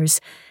 15 years,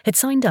 had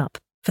signed up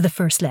for the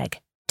first leg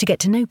to get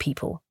to know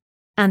people,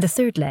 and the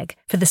 3rd leg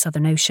for the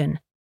Southern Ocean.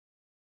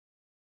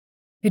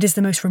 "It is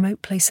the most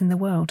remote place in the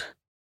world,"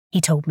 he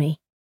told me.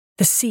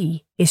 "The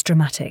sea is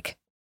dramatic.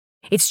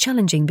 It's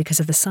challenging because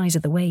of the size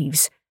of the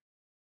waves.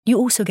 You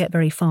also get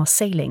very fast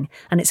sailing,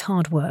 and it's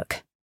hard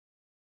work."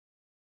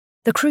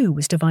 The crew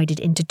was divided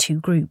into 2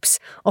 groups,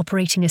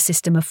 operating a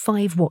system of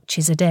 5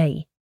 watches a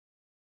day.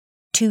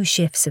 2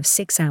 shifts of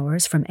 6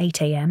 hours from 8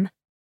 a.m,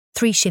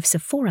 3 shifts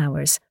of 4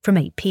 hours from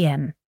 8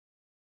 p.m.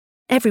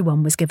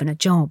 Everyone was given a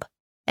job: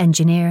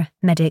 engineer,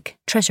 medic,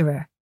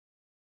 treasurer.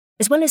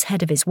 As well as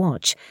head of his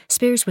watch,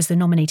 Spiers was the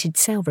nominated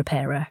sail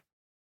repairer.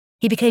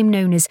 He became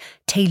known as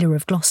Tailor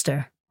of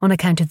Gloucester on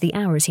account of the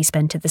hours he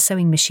spent at the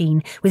sewing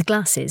machine with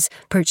glasses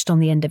perched on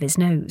the end of his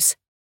nose.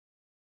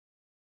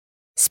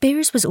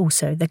 Spiers was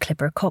also the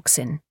Clipper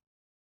coxswain.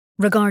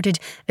 regarded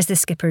as the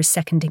skipper's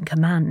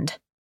second-in-command.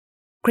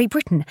 Great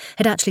Britain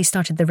had actually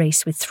started the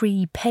race with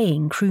 3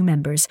 paying crew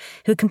members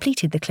who had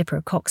completed the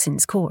Clipper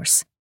Coxswain's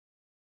course.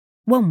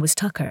 One was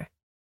Tucker.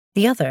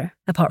 The other,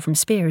 apart from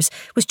Spiers,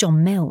 was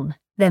John Milne,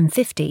 then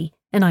 50,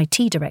 an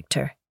IT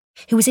director,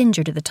 who was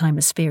injured at the time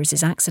of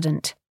Spiers's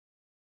accident.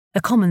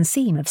 A common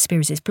theme of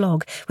Spiers's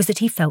blog was that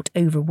he felt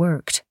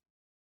overworked.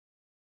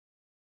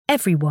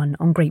 Everyone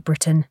on Great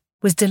Britain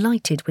was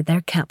delighted with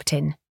their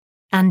captain,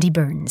 Andy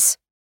Burns.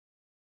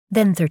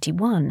 Then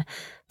 31,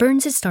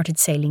 Burns had started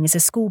sailing as a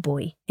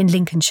schoolboy in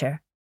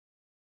Lincolnshire.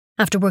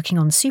 After working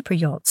on super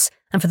yachts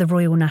and for the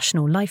Royal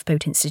National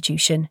Lifeboat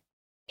Institution,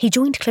 he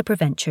joined Clipper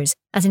Ventures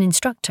as an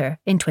instructor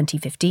in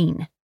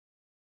 2015.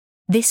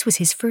 This was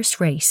his first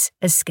race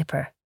as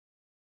skipper.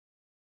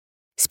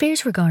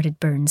 Spiers regarded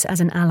Burns as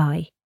an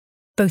ally.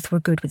 Both were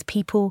good with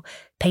people,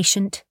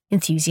 patient,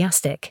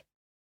 enthusiastic.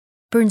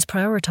 Burns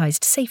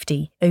prioritised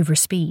safety over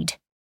speed.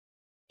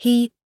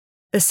 He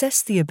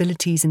assessed the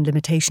abilities and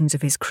limitations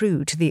of his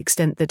crew to the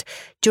extent that,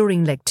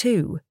 during Leg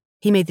 2,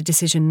 he made the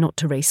decision not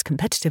to race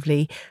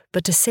competitively,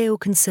 but to sail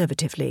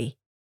conservatively,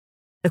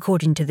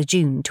 according to the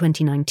June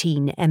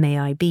 2019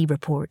 MAIB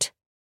report.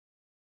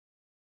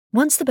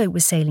 Once the boat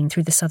was sailing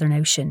through the Southern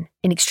Ocean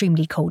in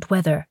extremely cold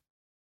weather,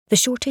 the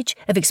shortage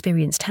of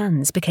experienced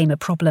hands became a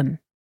problem.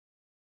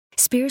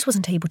 Spiers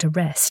wasn't able to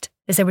rest,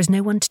 as there was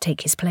no one to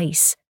take his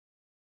place.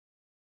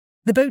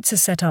 The boats are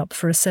set up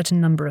for a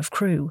certain number of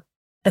crew,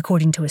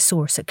 according to a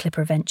source at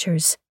Clipper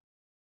Ventures.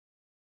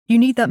 You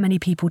need that many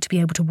people to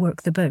be able to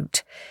work the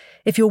boat.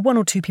 If you're 1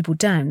 or 2 people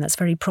down, that's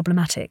very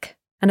problematic,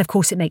 and of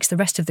course it makes the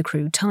rest of the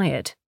crew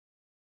tired.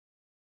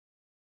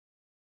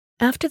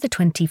 After the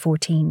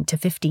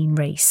 2014-15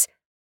 race,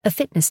 a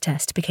fitness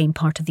test became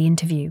part of the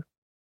interview.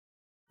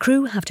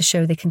 Crew have to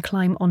show they can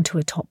climb onto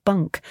a top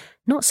bunk,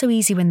 not so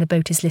easy when the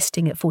boat is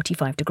listing at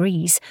 45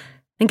 degrees,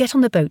 and get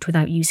on the boat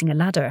without using a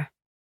ladder.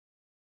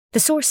 The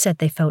source said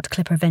they felt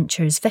Clipper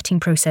Ventures' vetting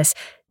process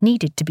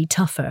needed to be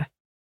tougher.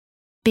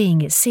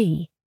 Being at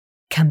sea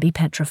can be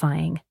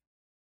petrifying.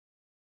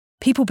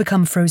 People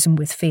become frozen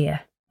with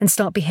fear and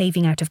start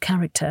behaving out of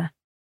character,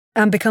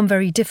 and become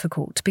very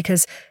difficult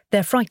because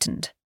they're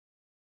frightened.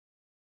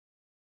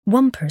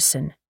 One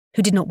person,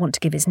 who did not want to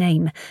give his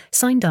name,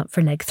 signed up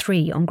for Leg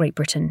 3 on Great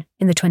Britain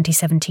in the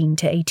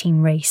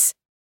 2017-18 race.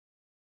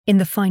 In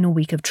the final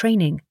week of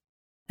training,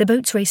 the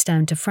boats raced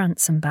down to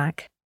France and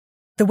back.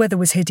 The weather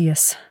was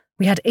hideous.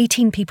 We had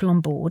 18 people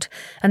on board,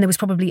 and there was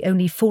probably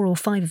only 4 or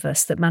 5 of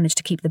us that managed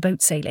to keep the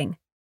boat sailing.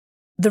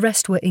 The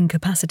rest were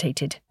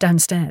incapacitated,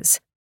 downstairs.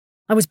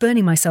 I was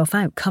burning myself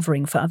out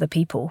covering for other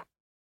people.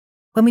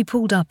 When we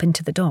pulled up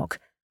into the dock,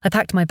 I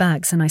packed my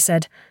bags and I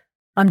said,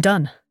 "I'm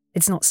done.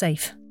 It's not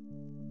safe."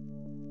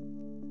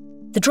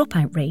 The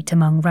dropout rate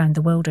among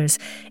round-the-worlders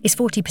is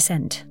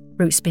 40%,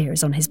 wrote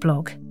Spiers on his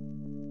blog.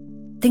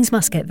 Things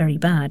must get very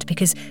bad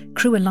because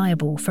crew are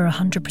liable for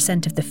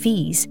 100% of the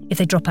fees if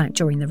they drop out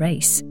during the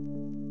race.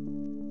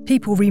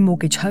 People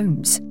remortgage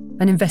homes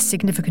and invest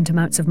significant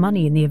amounts of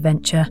money in the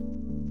adventure,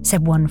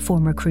 said one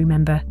former crew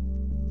member.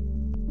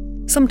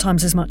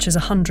 Sometimes as much as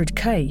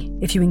 100k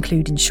if you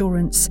include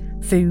insurance,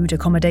 food,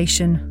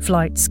 accommodation,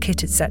 flights,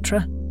 kit,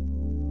 etc.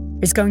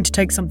 It's going to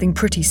take something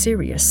pretty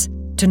serious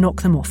to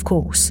knock them off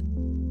course.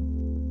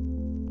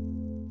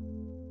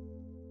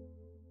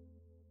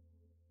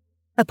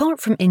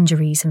 Apart from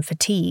injuries and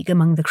fatigue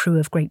among the crew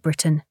of Great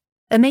Britain,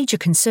 a major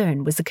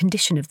concern was the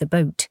condition of the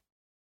boat.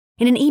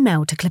 In an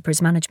email to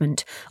Clipper's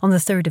management on the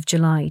 3rd of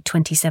July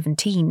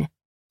 2017,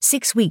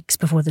 6 weeks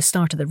before the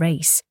start of the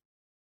race,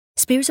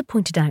 Spiers had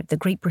pointed out that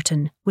Great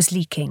Britain was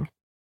leaking.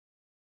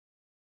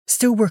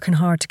 Still working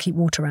hard to keep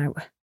water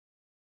out.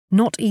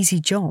 Not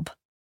easy job,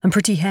 and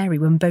pretty hairy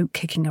when boat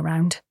kicking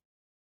around.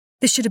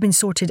 This should have been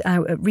sorted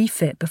out at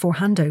refit before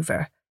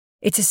handover.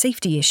 It's a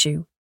safety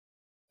issue,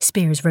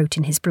 Spiers wrote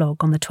in his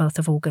blog on the 12th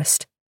of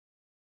August.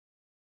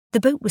 The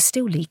boat was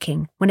still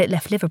leaking when it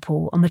left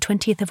Liverpool on the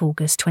 20th of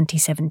August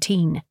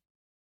 2017.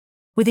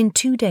 Within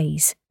 2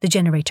 days, the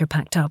generator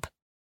packed up.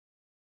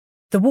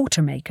 The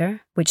water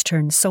maker, which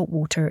turns salt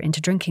water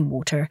into drinking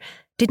water,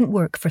 didn't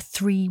work for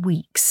 3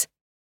 weeks.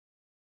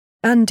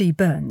 Andy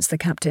Burns, the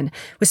captain,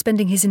 was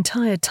spending his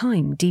entire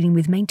time dealing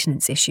with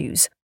maintenance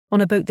issues on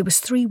a boat that was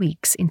 3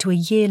 weeks into a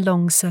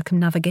year-long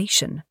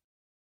circumnavigation,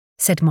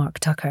 said Mark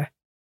Tucker.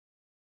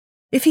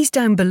 If he's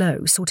down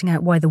below sorting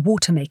out why the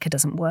water maker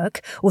doesn't work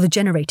or the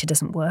generator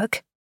doesn't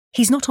work,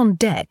 he's not on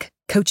deck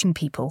coaching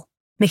people,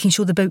 making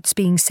sure the boat's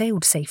being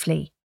sailed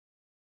safely.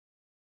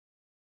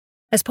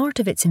 As part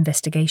of its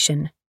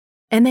investigation,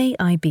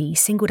 MAIB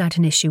singled out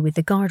an issue with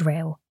the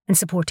guardrail and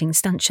supporting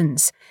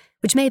stanchions,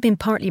 which may have been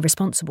partly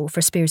responsible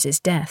for Spiers's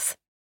death.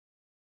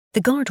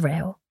 The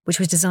guardrail, which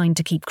was designed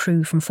to keep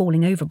crew from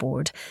falling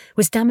overboard,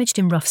 was damaged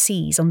in rough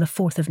seas on the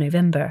 4th of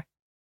November,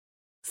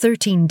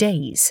 13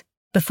 days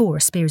before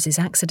Spiers's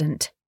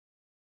accident.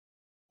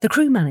 The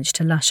crew managed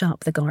to lash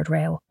up the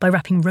guardrail by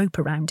wrapping rope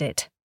around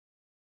it.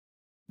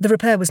 The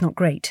repair was not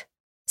great,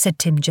 said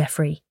Tim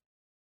Jeffrey.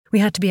 We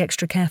had to be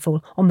extra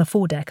careful on the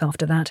foredeck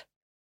after that.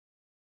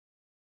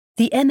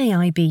 The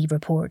MAIB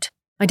report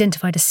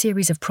identified a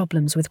series of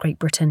problems with Great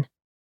Britain.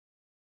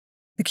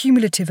 The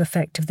cumulative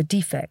effect of the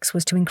defects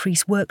was to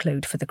increase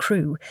workload for the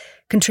crew,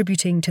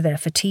 contributing to their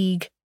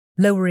fatigue,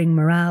 lowering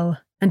morale,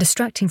 and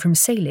distracting from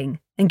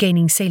sailing and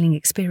gaining sailing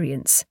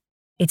experience,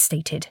 it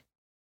stated.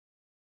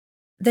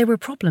 There were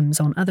problems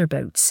on other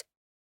boats.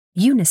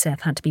 UNICEF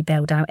had to be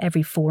bailed out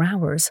every 4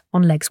 hours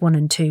on legs 1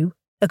 and 2,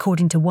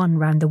 according to one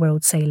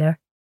round-the-world sailor.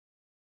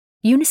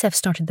 UNICEF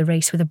started the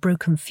race with a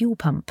broken fuel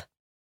pump.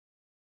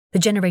 The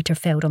generator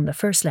failed on the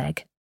first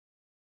leg.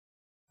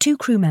 2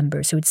 crew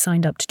members who had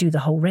signed up to do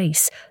the whole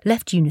race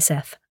left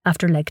UNICEF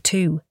after leg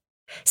 2,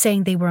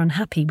 saying they were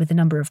unhappy with the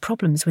number of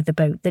problems with the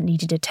boat that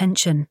needed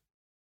attention.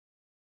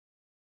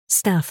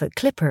 Staff at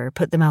Clipper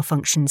put the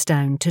malfunctions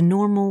down to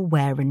normal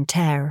wear and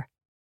tear.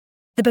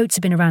 The boats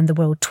had been around the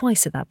world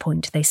twice at that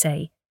point, they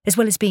say, as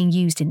well as being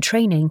used in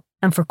training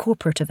and for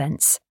corporate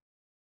events.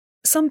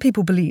 Some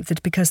people believe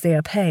that because they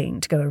are paying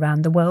to go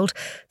around the world,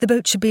 the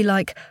boat should be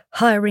like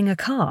hiring a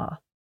car,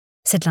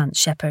 said Lance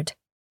Shepherd,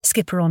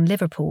 skipper on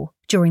Liverpool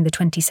during the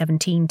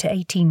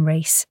 2017-18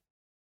 race.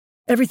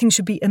 Everything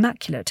should be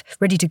immaculate,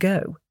 ready to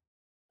go.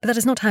 But that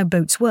is not how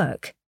boats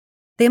work.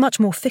 They are much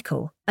more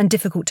fickle and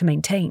difficult to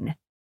maintain.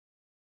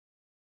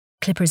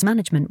 Clipper's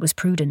management was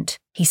prudent,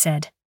 he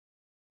said.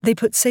 They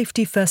put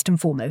safety first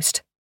and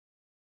foremost.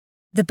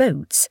 The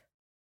boats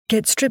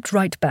get stripped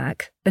right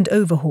back and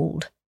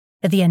overhauled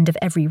at the end of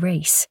every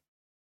race.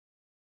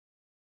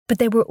 But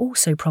there were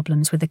also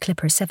problems with the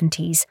Clipper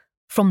 70s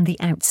from the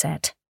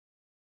outset.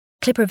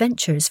 Clipper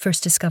Ventures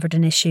first discovered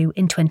an issue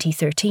in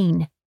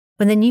 2013,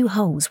 when the new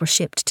hulls were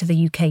shipped to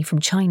the UK from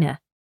China.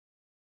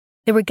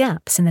 There were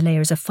gaps in the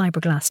layers of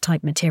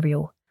fiberglass-type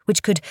material,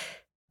 which could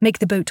make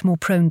the boat more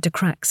prone to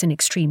cracks in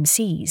extreme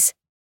seas,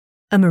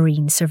 a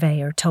marine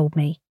surveyor told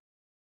me.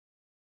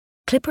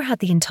 Clipper had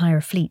the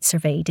entire fleet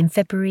surveyed in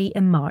February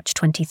and March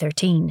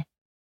 2013.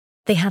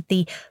 They had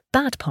the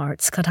bad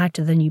parts cut out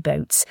of the new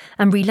boats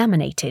and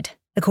relaminated,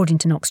 according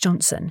to Knox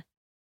Johnson.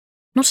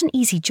 Not an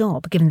easy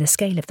job given the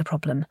scale of the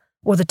problem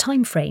or the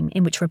time frame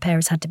in which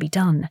repairs had to be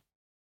done.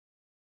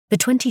 The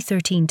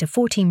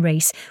 2013-14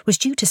 race was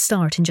due to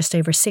start in just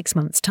over 6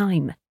 months'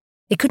 time.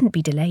 It couldn't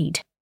be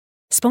delayed.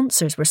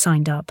 Sponsors were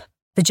signed up.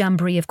 The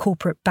jamboree of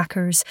corporate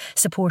backers,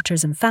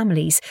 supporters and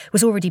families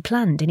was already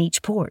planned in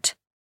each port.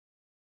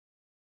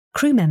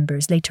 Crew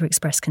members later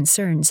expressed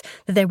concerns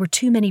that there were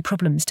too many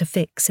problems to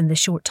fix in the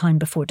short time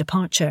before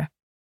departure.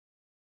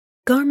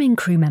 Garmin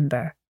crew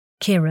member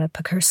Kira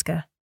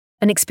Pakurska,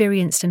 an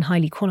experienced and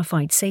highly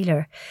qualified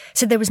sailor,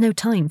 said there was no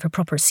time for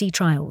proper sea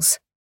trials.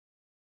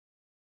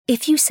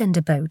 If you send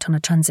a boat on a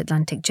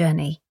transatlantic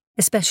journey,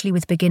 especially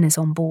with beginners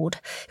on board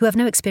who have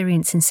no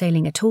experience in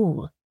sailing at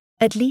all,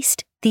 at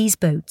least these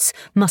boats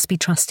must be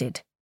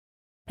trusted.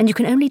 And you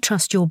can only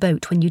trust your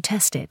boat when you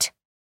test it.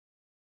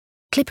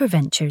 Clipper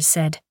Ventures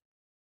said,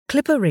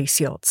 Clipper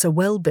race yachts are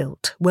well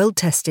built, well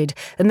tested,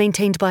 and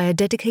maintained by a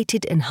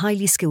dedicated and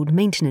highly skilled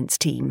maintenance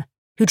team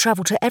who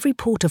travel to every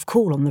port of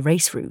call on the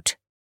race route.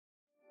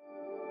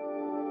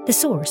 The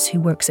source,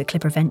 who works at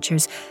Clipper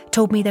Ventures,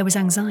 told me there was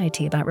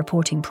anxiety about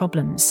reporting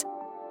problems.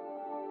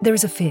 There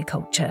is a fear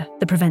culture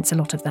that prevents a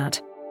lot of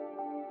that.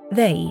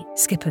 They,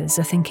 skippers,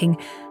 are thinking,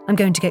 I'm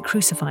going to get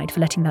crucified for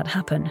letting that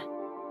happen.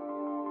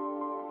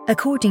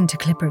 According to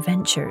Clipper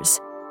Ventures,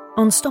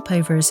 on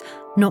stopovers,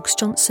 Knox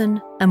Johnson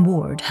and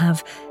Ward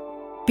have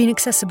been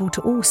accessible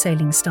to all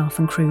sailing staff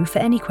and crew for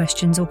any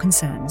questions or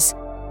concerns.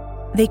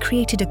 They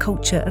created a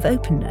culture of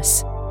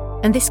openness,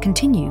 and this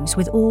continues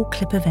with all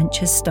Clipper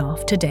Ventures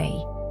staff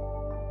today.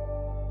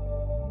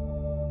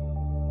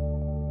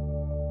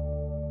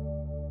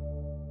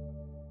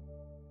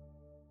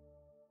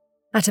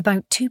 At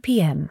about 2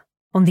 p.m.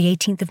 on the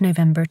 18th of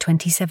November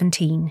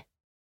 2017,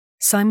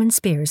 Simon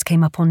Spears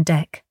came up on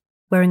deck,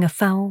 wearing a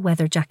foul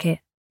weather jacket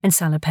and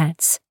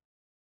salopettes.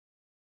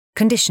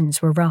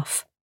 Conditions were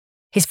rough.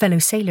 His fellow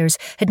sailors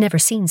had never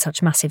seen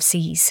such massive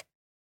seas.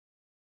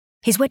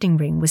 His wedding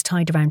ring was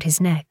tied around his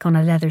neck on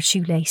a leather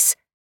shoelace.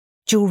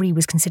 Jewellery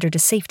was considered a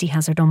safety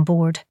hazard on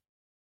board.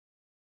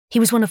 He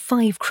was one of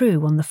 5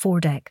 crew on the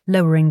foredeck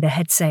lowering the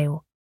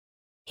headsail.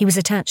 He was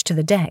attached to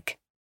the deck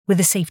with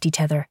a safety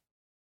tether.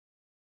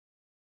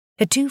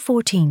 At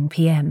 2:14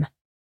 p.m,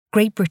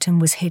 Great Britain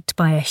was hit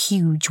by a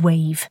huge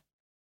wave.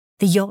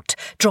 The yacht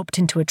dropped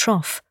into a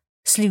trough,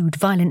 slewed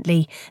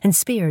violently, and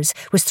Spears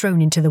was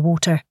thrown into the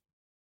water.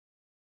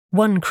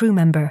 One crew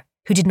member,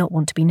 who did not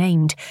want to be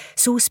named,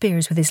 saw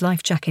Spears with his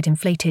life jacket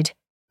inflated,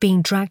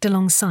 being dragged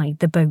alongside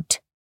the boat.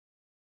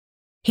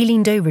 He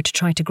leaned over to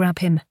try to grab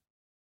him,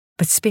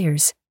 but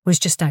Spears was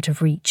just out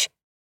of reach.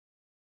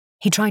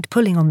 He tried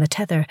pulling on the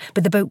tether,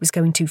 but the boat was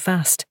going too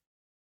fast.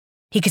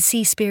 He could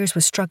see Spears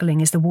was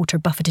struggling as the water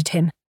buffeted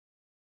him.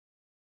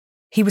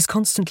 He was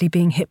constantly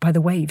being hit by the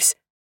waves,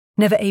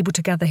 never able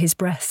to gather his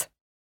breath.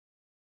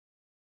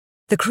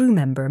 The crew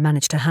member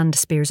managed to hand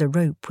Spears a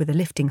rope with a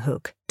lifting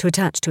hook to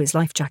attach to his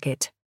life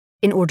jacket,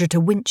 in order to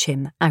winch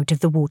him out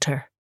of the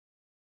water.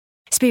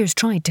 Spears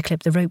tried to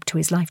clip the rope to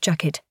his life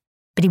jacket,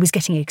 but he was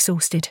getting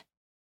exhausted.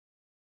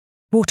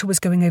 Water was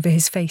going over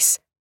his face,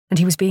 and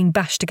he was being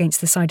bashed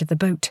against the side of the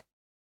boat.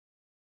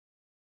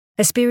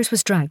 As Spiers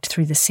was dragged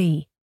through the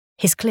sea,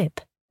 his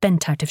clip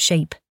bent out of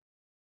shape.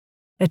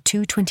 At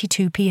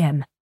 2:22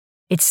 p.m,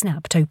 it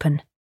snapped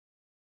open.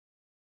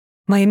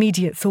 My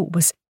immediate thought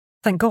was,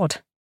 "Thank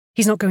God,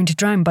 he's not going to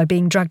drown by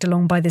being dragged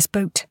along by this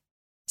boat,"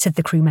 said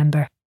the crew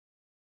member.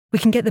 "We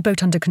can get the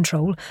boat under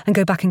control and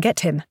go back and get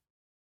him.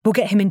 We'll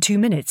get him in 2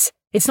 minutes.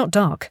 It's not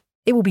dark.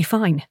 It will be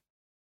fine."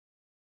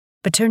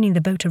 But turning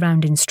the boat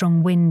around in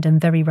strong wind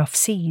and very rough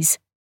seas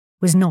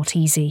was not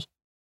easy.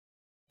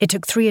 It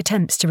took 3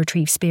 attempts to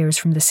retrieve Spiers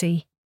from the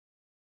sea.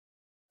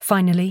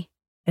 Finally,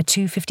 at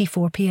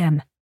 2:54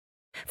 p.m,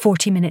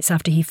 40 minutes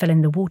after he fell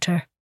in the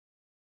water,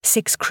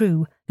 6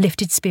 crew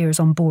lifted Spiers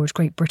on board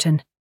Great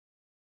Britain.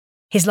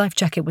 His life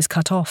jacket was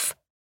cut off,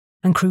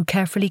 and crew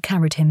carefully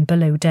carried him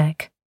below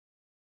deck.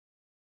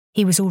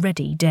 He was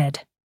already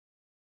dead.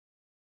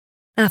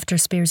 After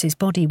Spiers's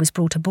body was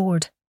brought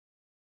aboard,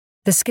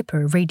 the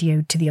skipper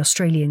radioed to the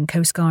Australian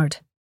Coast Guard.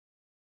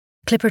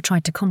 Clipper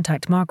tried to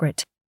contact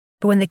Margaret,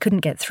 but when they couldn't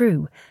get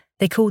through,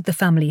 they called the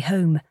family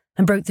home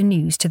and broke the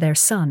news to their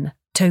son,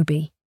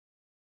 Toby.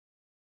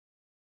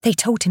 "They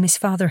told him his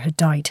father had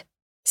died,"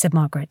 said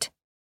Margaret.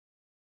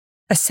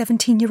 "A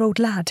 17-year-old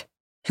lad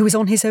who was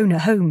on his own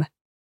at home.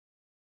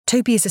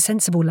 Toby is a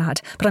sensible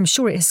lad, but I'm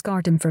sure it has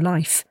scarred him for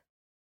life.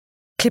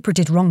 Clipper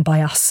did wrong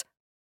by us.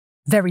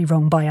 Very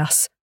wrong by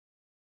us."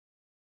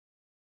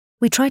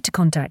 We tried to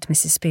contact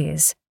Mrs.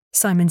 Spiers,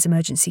 Simon's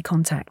emergency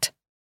contact.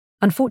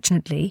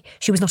 Unfortunately,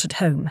 she was not at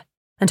home,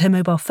 and her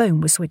mobile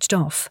phone was switched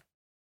off,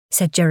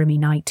 said Jeremy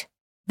Knight,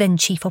 then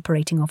Chief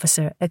Operating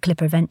Officer at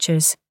Clipper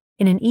Ventures,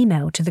 in an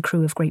email to the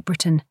crew of Great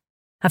Britain,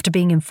 after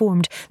being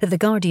informed that The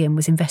Guardian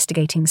was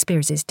investigating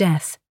Spiers's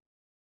death.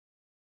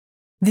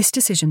 "This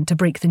decision to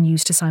break the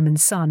news to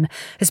Simon's son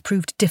has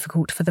proved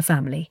difficult for the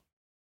family,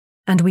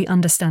 and we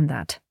understand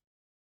that,"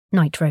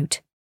 Knight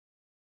wrote.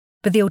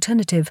 But the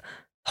alternative,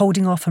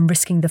 holding off and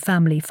risking the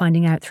family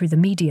finding out through the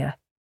media,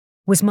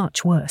 was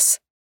much worse.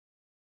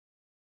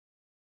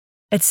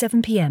 At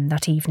 7 p.m.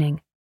 that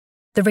evening,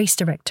 the race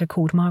director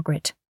called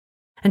Margaret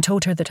and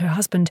told her that her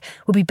husband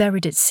would be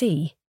buried at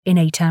sea in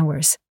 8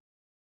 hours.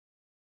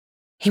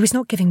 "He was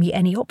not giving me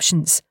any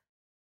options.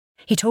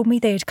 He told me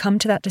they had come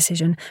to that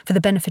decision for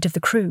the benefit of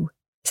the crew,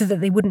 so that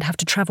they wouldn't have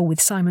to travel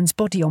with Simon's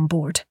body on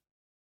board.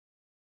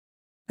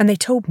 And they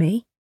told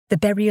me the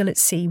burial at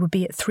sea would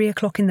be at 3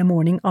 o'clock in the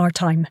morning our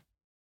time.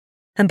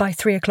 And by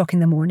 3 o'clock in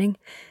the morning,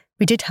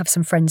 we did have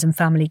some friends and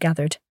family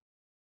gathered.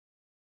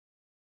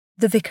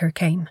 The vicar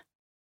came,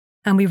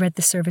 and we read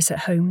the service at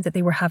home that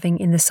they were having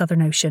in the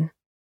Southern Ocean,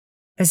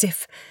 as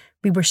if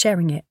we were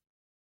sharing it.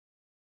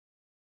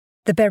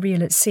 The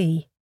burial at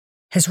sea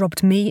has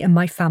robbed me and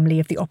my family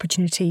of the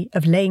opportunity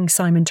of laying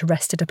Simon to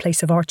rest at a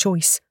place of our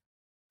choice,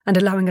 and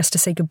allowing us to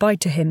say goodbye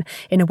to him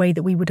in a way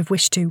that we would have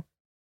wished to,"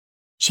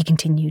 she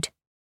continued.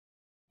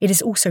 "It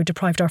has also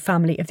deprived our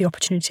family of the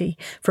opportunity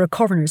for a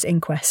coroner's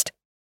inquest.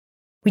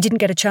 We didn't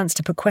get a chance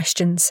to put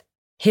questions,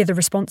 hear the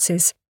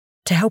responses,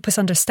 to help us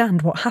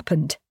understand what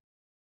happened."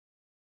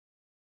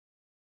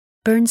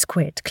 Burns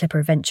quit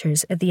Clipper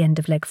Ventures at the end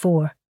of leg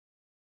 4.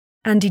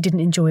 "Andy didn't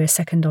enjoy a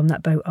second on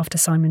that boat after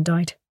Simon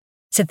died,"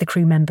 said the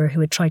crew member who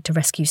had tried to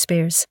rescue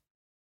Spiers.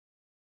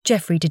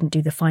 "Geoffrey didn't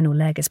do the final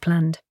leg as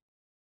planned.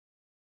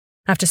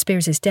 After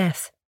Spiers's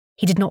death,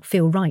 he did not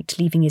feel right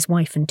leaving his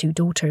wife and 2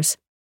 daughters.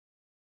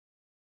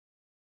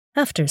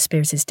 After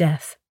Spiers's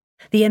death,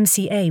 the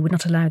MCA would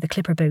not allow the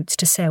Clipper boats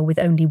to sail with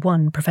only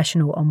 1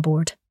 professional on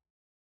board.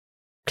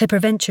 Clipper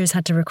Ventures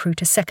had to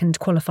recruit a second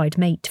qualified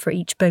mate for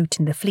each boat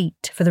in the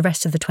fleet for the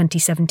rest of the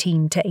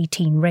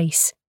 2017-18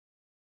 race.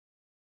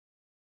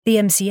 The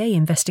MCA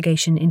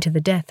investigation into the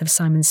death of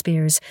Simon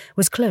Spiers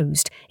was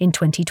closed in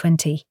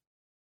 2020.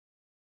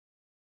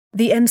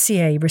 The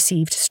MCA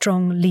received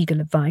strong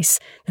legal advice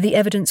that the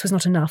evidence was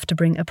not enough to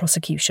bring a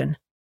prosecution,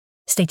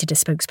 stated a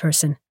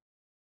spokesperson.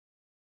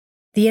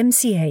 The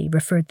MCA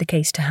referred the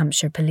case to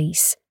Hampshire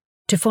Police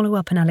to follow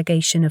up an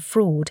allegation of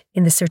fraud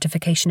in the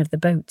certification of the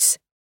boats,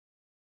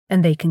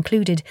 and they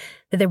concluded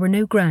that there were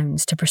no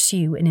grounds to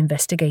pursue an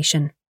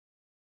investigation.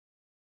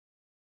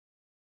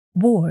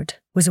 Ward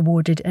was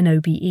awarded an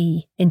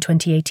OBE in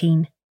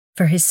 2018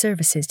 for his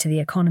services to the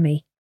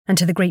economy and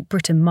to the Great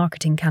Britain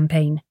marketing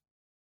campaign.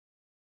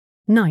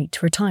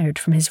 Knight retired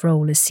from his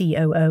role as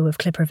COO of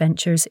Clipper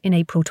Ventures in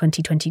April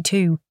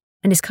 2022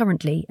 and is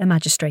currently a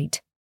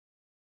magistrate.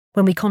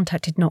 When we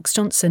contacted Knox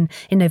Johnson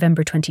in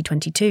November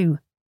 2022,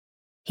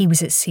 he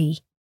was at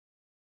sea.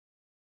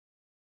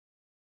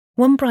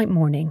 One bright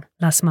morning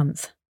last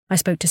month, I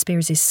spoke to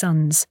Spiers's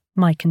sons,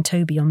 Mike and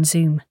Toby, on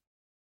Zoom.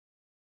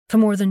 For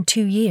more than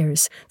 2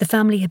 years, the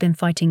family had been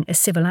fighting a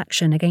civil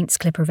action against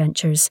Clipper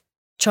Ventures,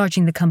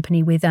 charging the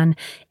company with an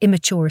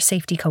immature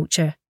safety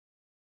culture.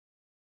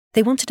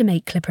 They wanted to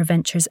make Clipper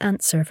Ventures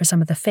answer for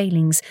some of the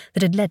failings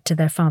that had led to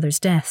their father's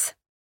death.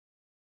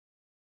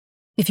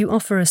 "If you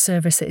offer a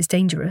service that is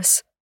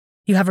dangerous,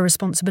 you have a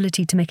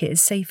responsibility to make it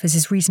as safe as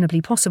is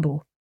reasonably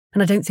possible,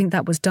 and I don't think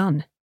that was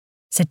done,"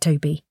 said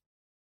Toby.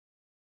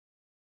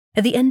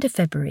 At the end of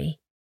February,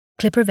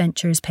 Clipper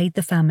Ventures paid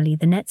the family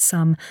the net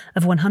sum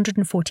of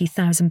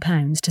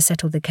 £140,000 to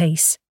settle the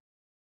case.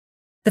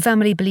 The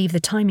family believe the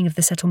timing of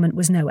the settlement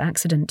was no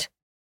accident.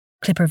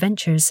 Clipper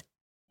Ventures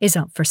is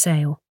up for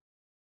sale.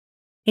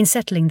 In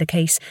settling the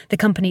case, the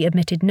company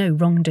admitted no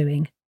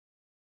wrongdoing.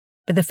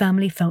 But the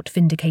family felt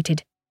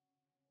vindicated.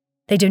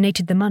 They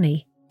donated the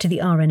money to the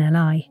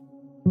RNLI.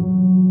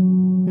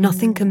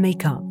 Nothing can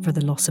make up for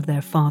the loss of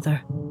their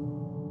father.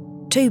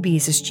 Toby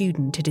is a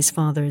student at his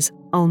father's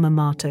alma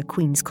mater,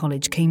 Queen's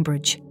College,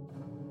 Cambridge.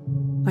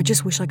 "I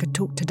just wish I could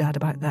talk to Dad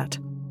about that,"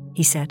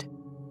 he said.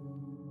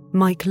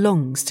 Mike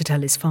longs to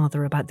tell his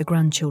father about the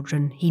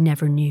grandchildren he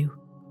never knew.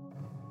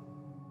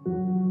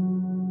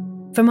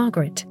 For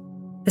Margaret,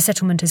 the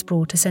settlement has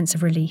brought a sense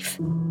of relief.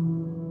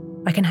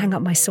 "I can hang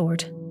up my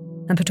sword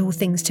and put all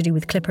things to do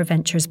with Clipper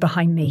Ventures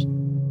behind me,"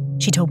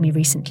 she told me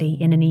recently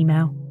in an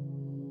email.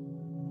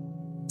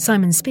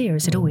 Simon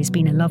Spears had always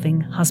been a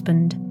loving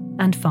husband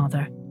and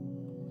father.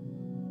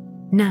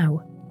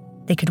 Now,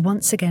 they could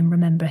once again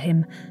remember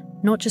him,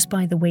 not just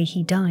by the way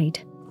he died,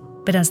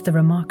 but as the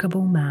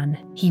remarkable man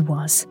he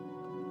was.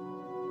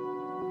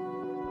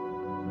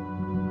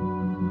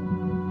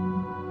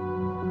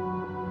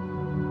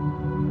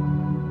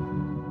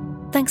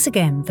 Thanks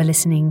again for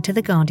listening to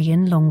The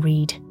Guardian Long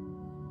Read.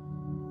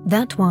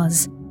 That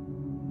was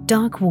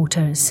Dark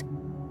Waters,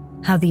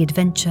 How the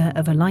Adventure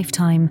of a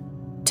Lifetime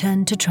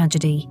Turned to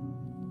Tragedy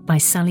by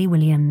Sally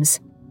Williams.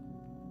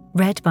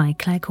 Read by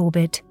Claire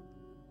Corbett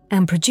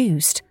and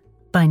produced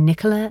by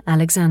Nicola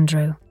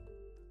Alexandro.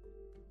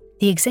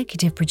 The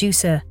executive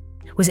producer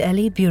was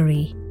Ellie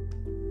Bury.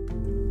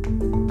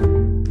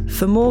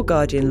 For more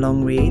Guardian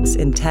long reads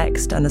in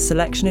text and a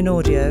selection in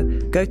audio,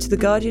 go to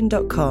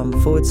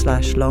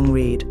theguardian.com/long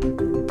read.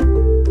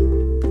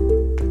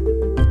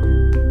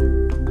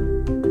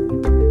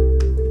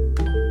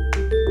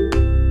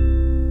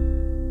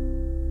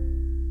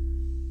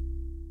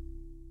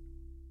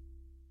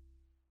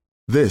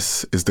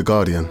 This is The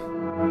Guardian.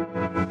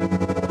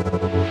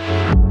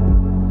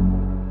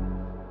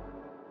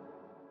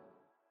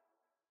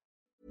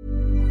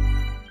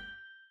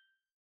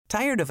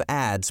 Tired of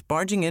ads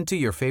barging into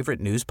your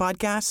favorite news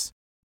podcasts?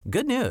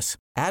 Good news.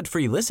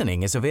 Ad-free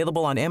listening is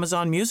available on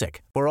Amazon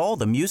Music for all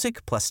the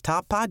music plus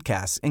top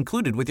podcasts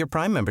included with your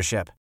Prime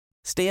membership.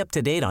 Stay up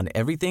to date on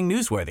everything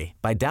newsworthy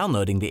by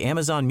downloading the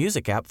Amazon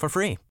Music app for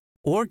free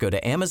or go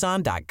to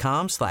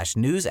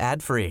amazon.com/news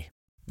ad free.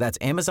 That's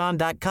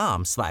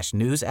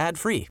amazon.com/news ad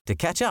free to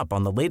catch up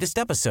on the latest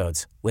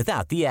episodes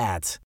without the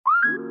ads.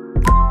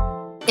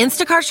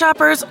 Instacart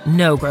shoppers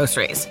know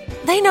groceries.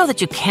 They know that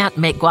you can't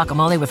make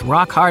guacamole with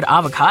rock-hard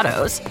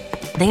avocados.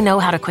 They know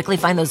how to quickly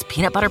find those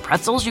peanut butter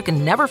pretzels you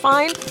can never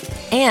find.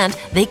 And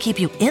they keep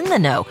you in the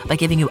know by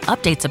giving you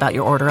updates about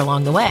your order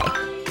along the way.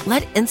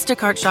 Let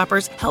Instacart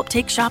shoppers help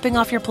take shopping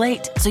off your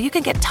plate so you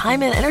can get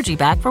time and energy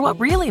back for what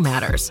really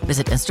matters.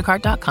 Visit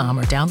instacart.com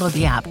or download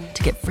the app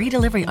to get free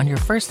delivery on your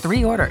first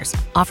 3 orders.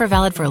 Offer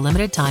valid for a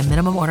limited time.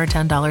 Minimum order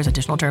 $10.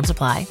 Additional terms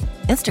apply.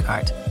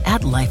 Instacart.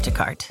 Add life to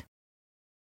cart.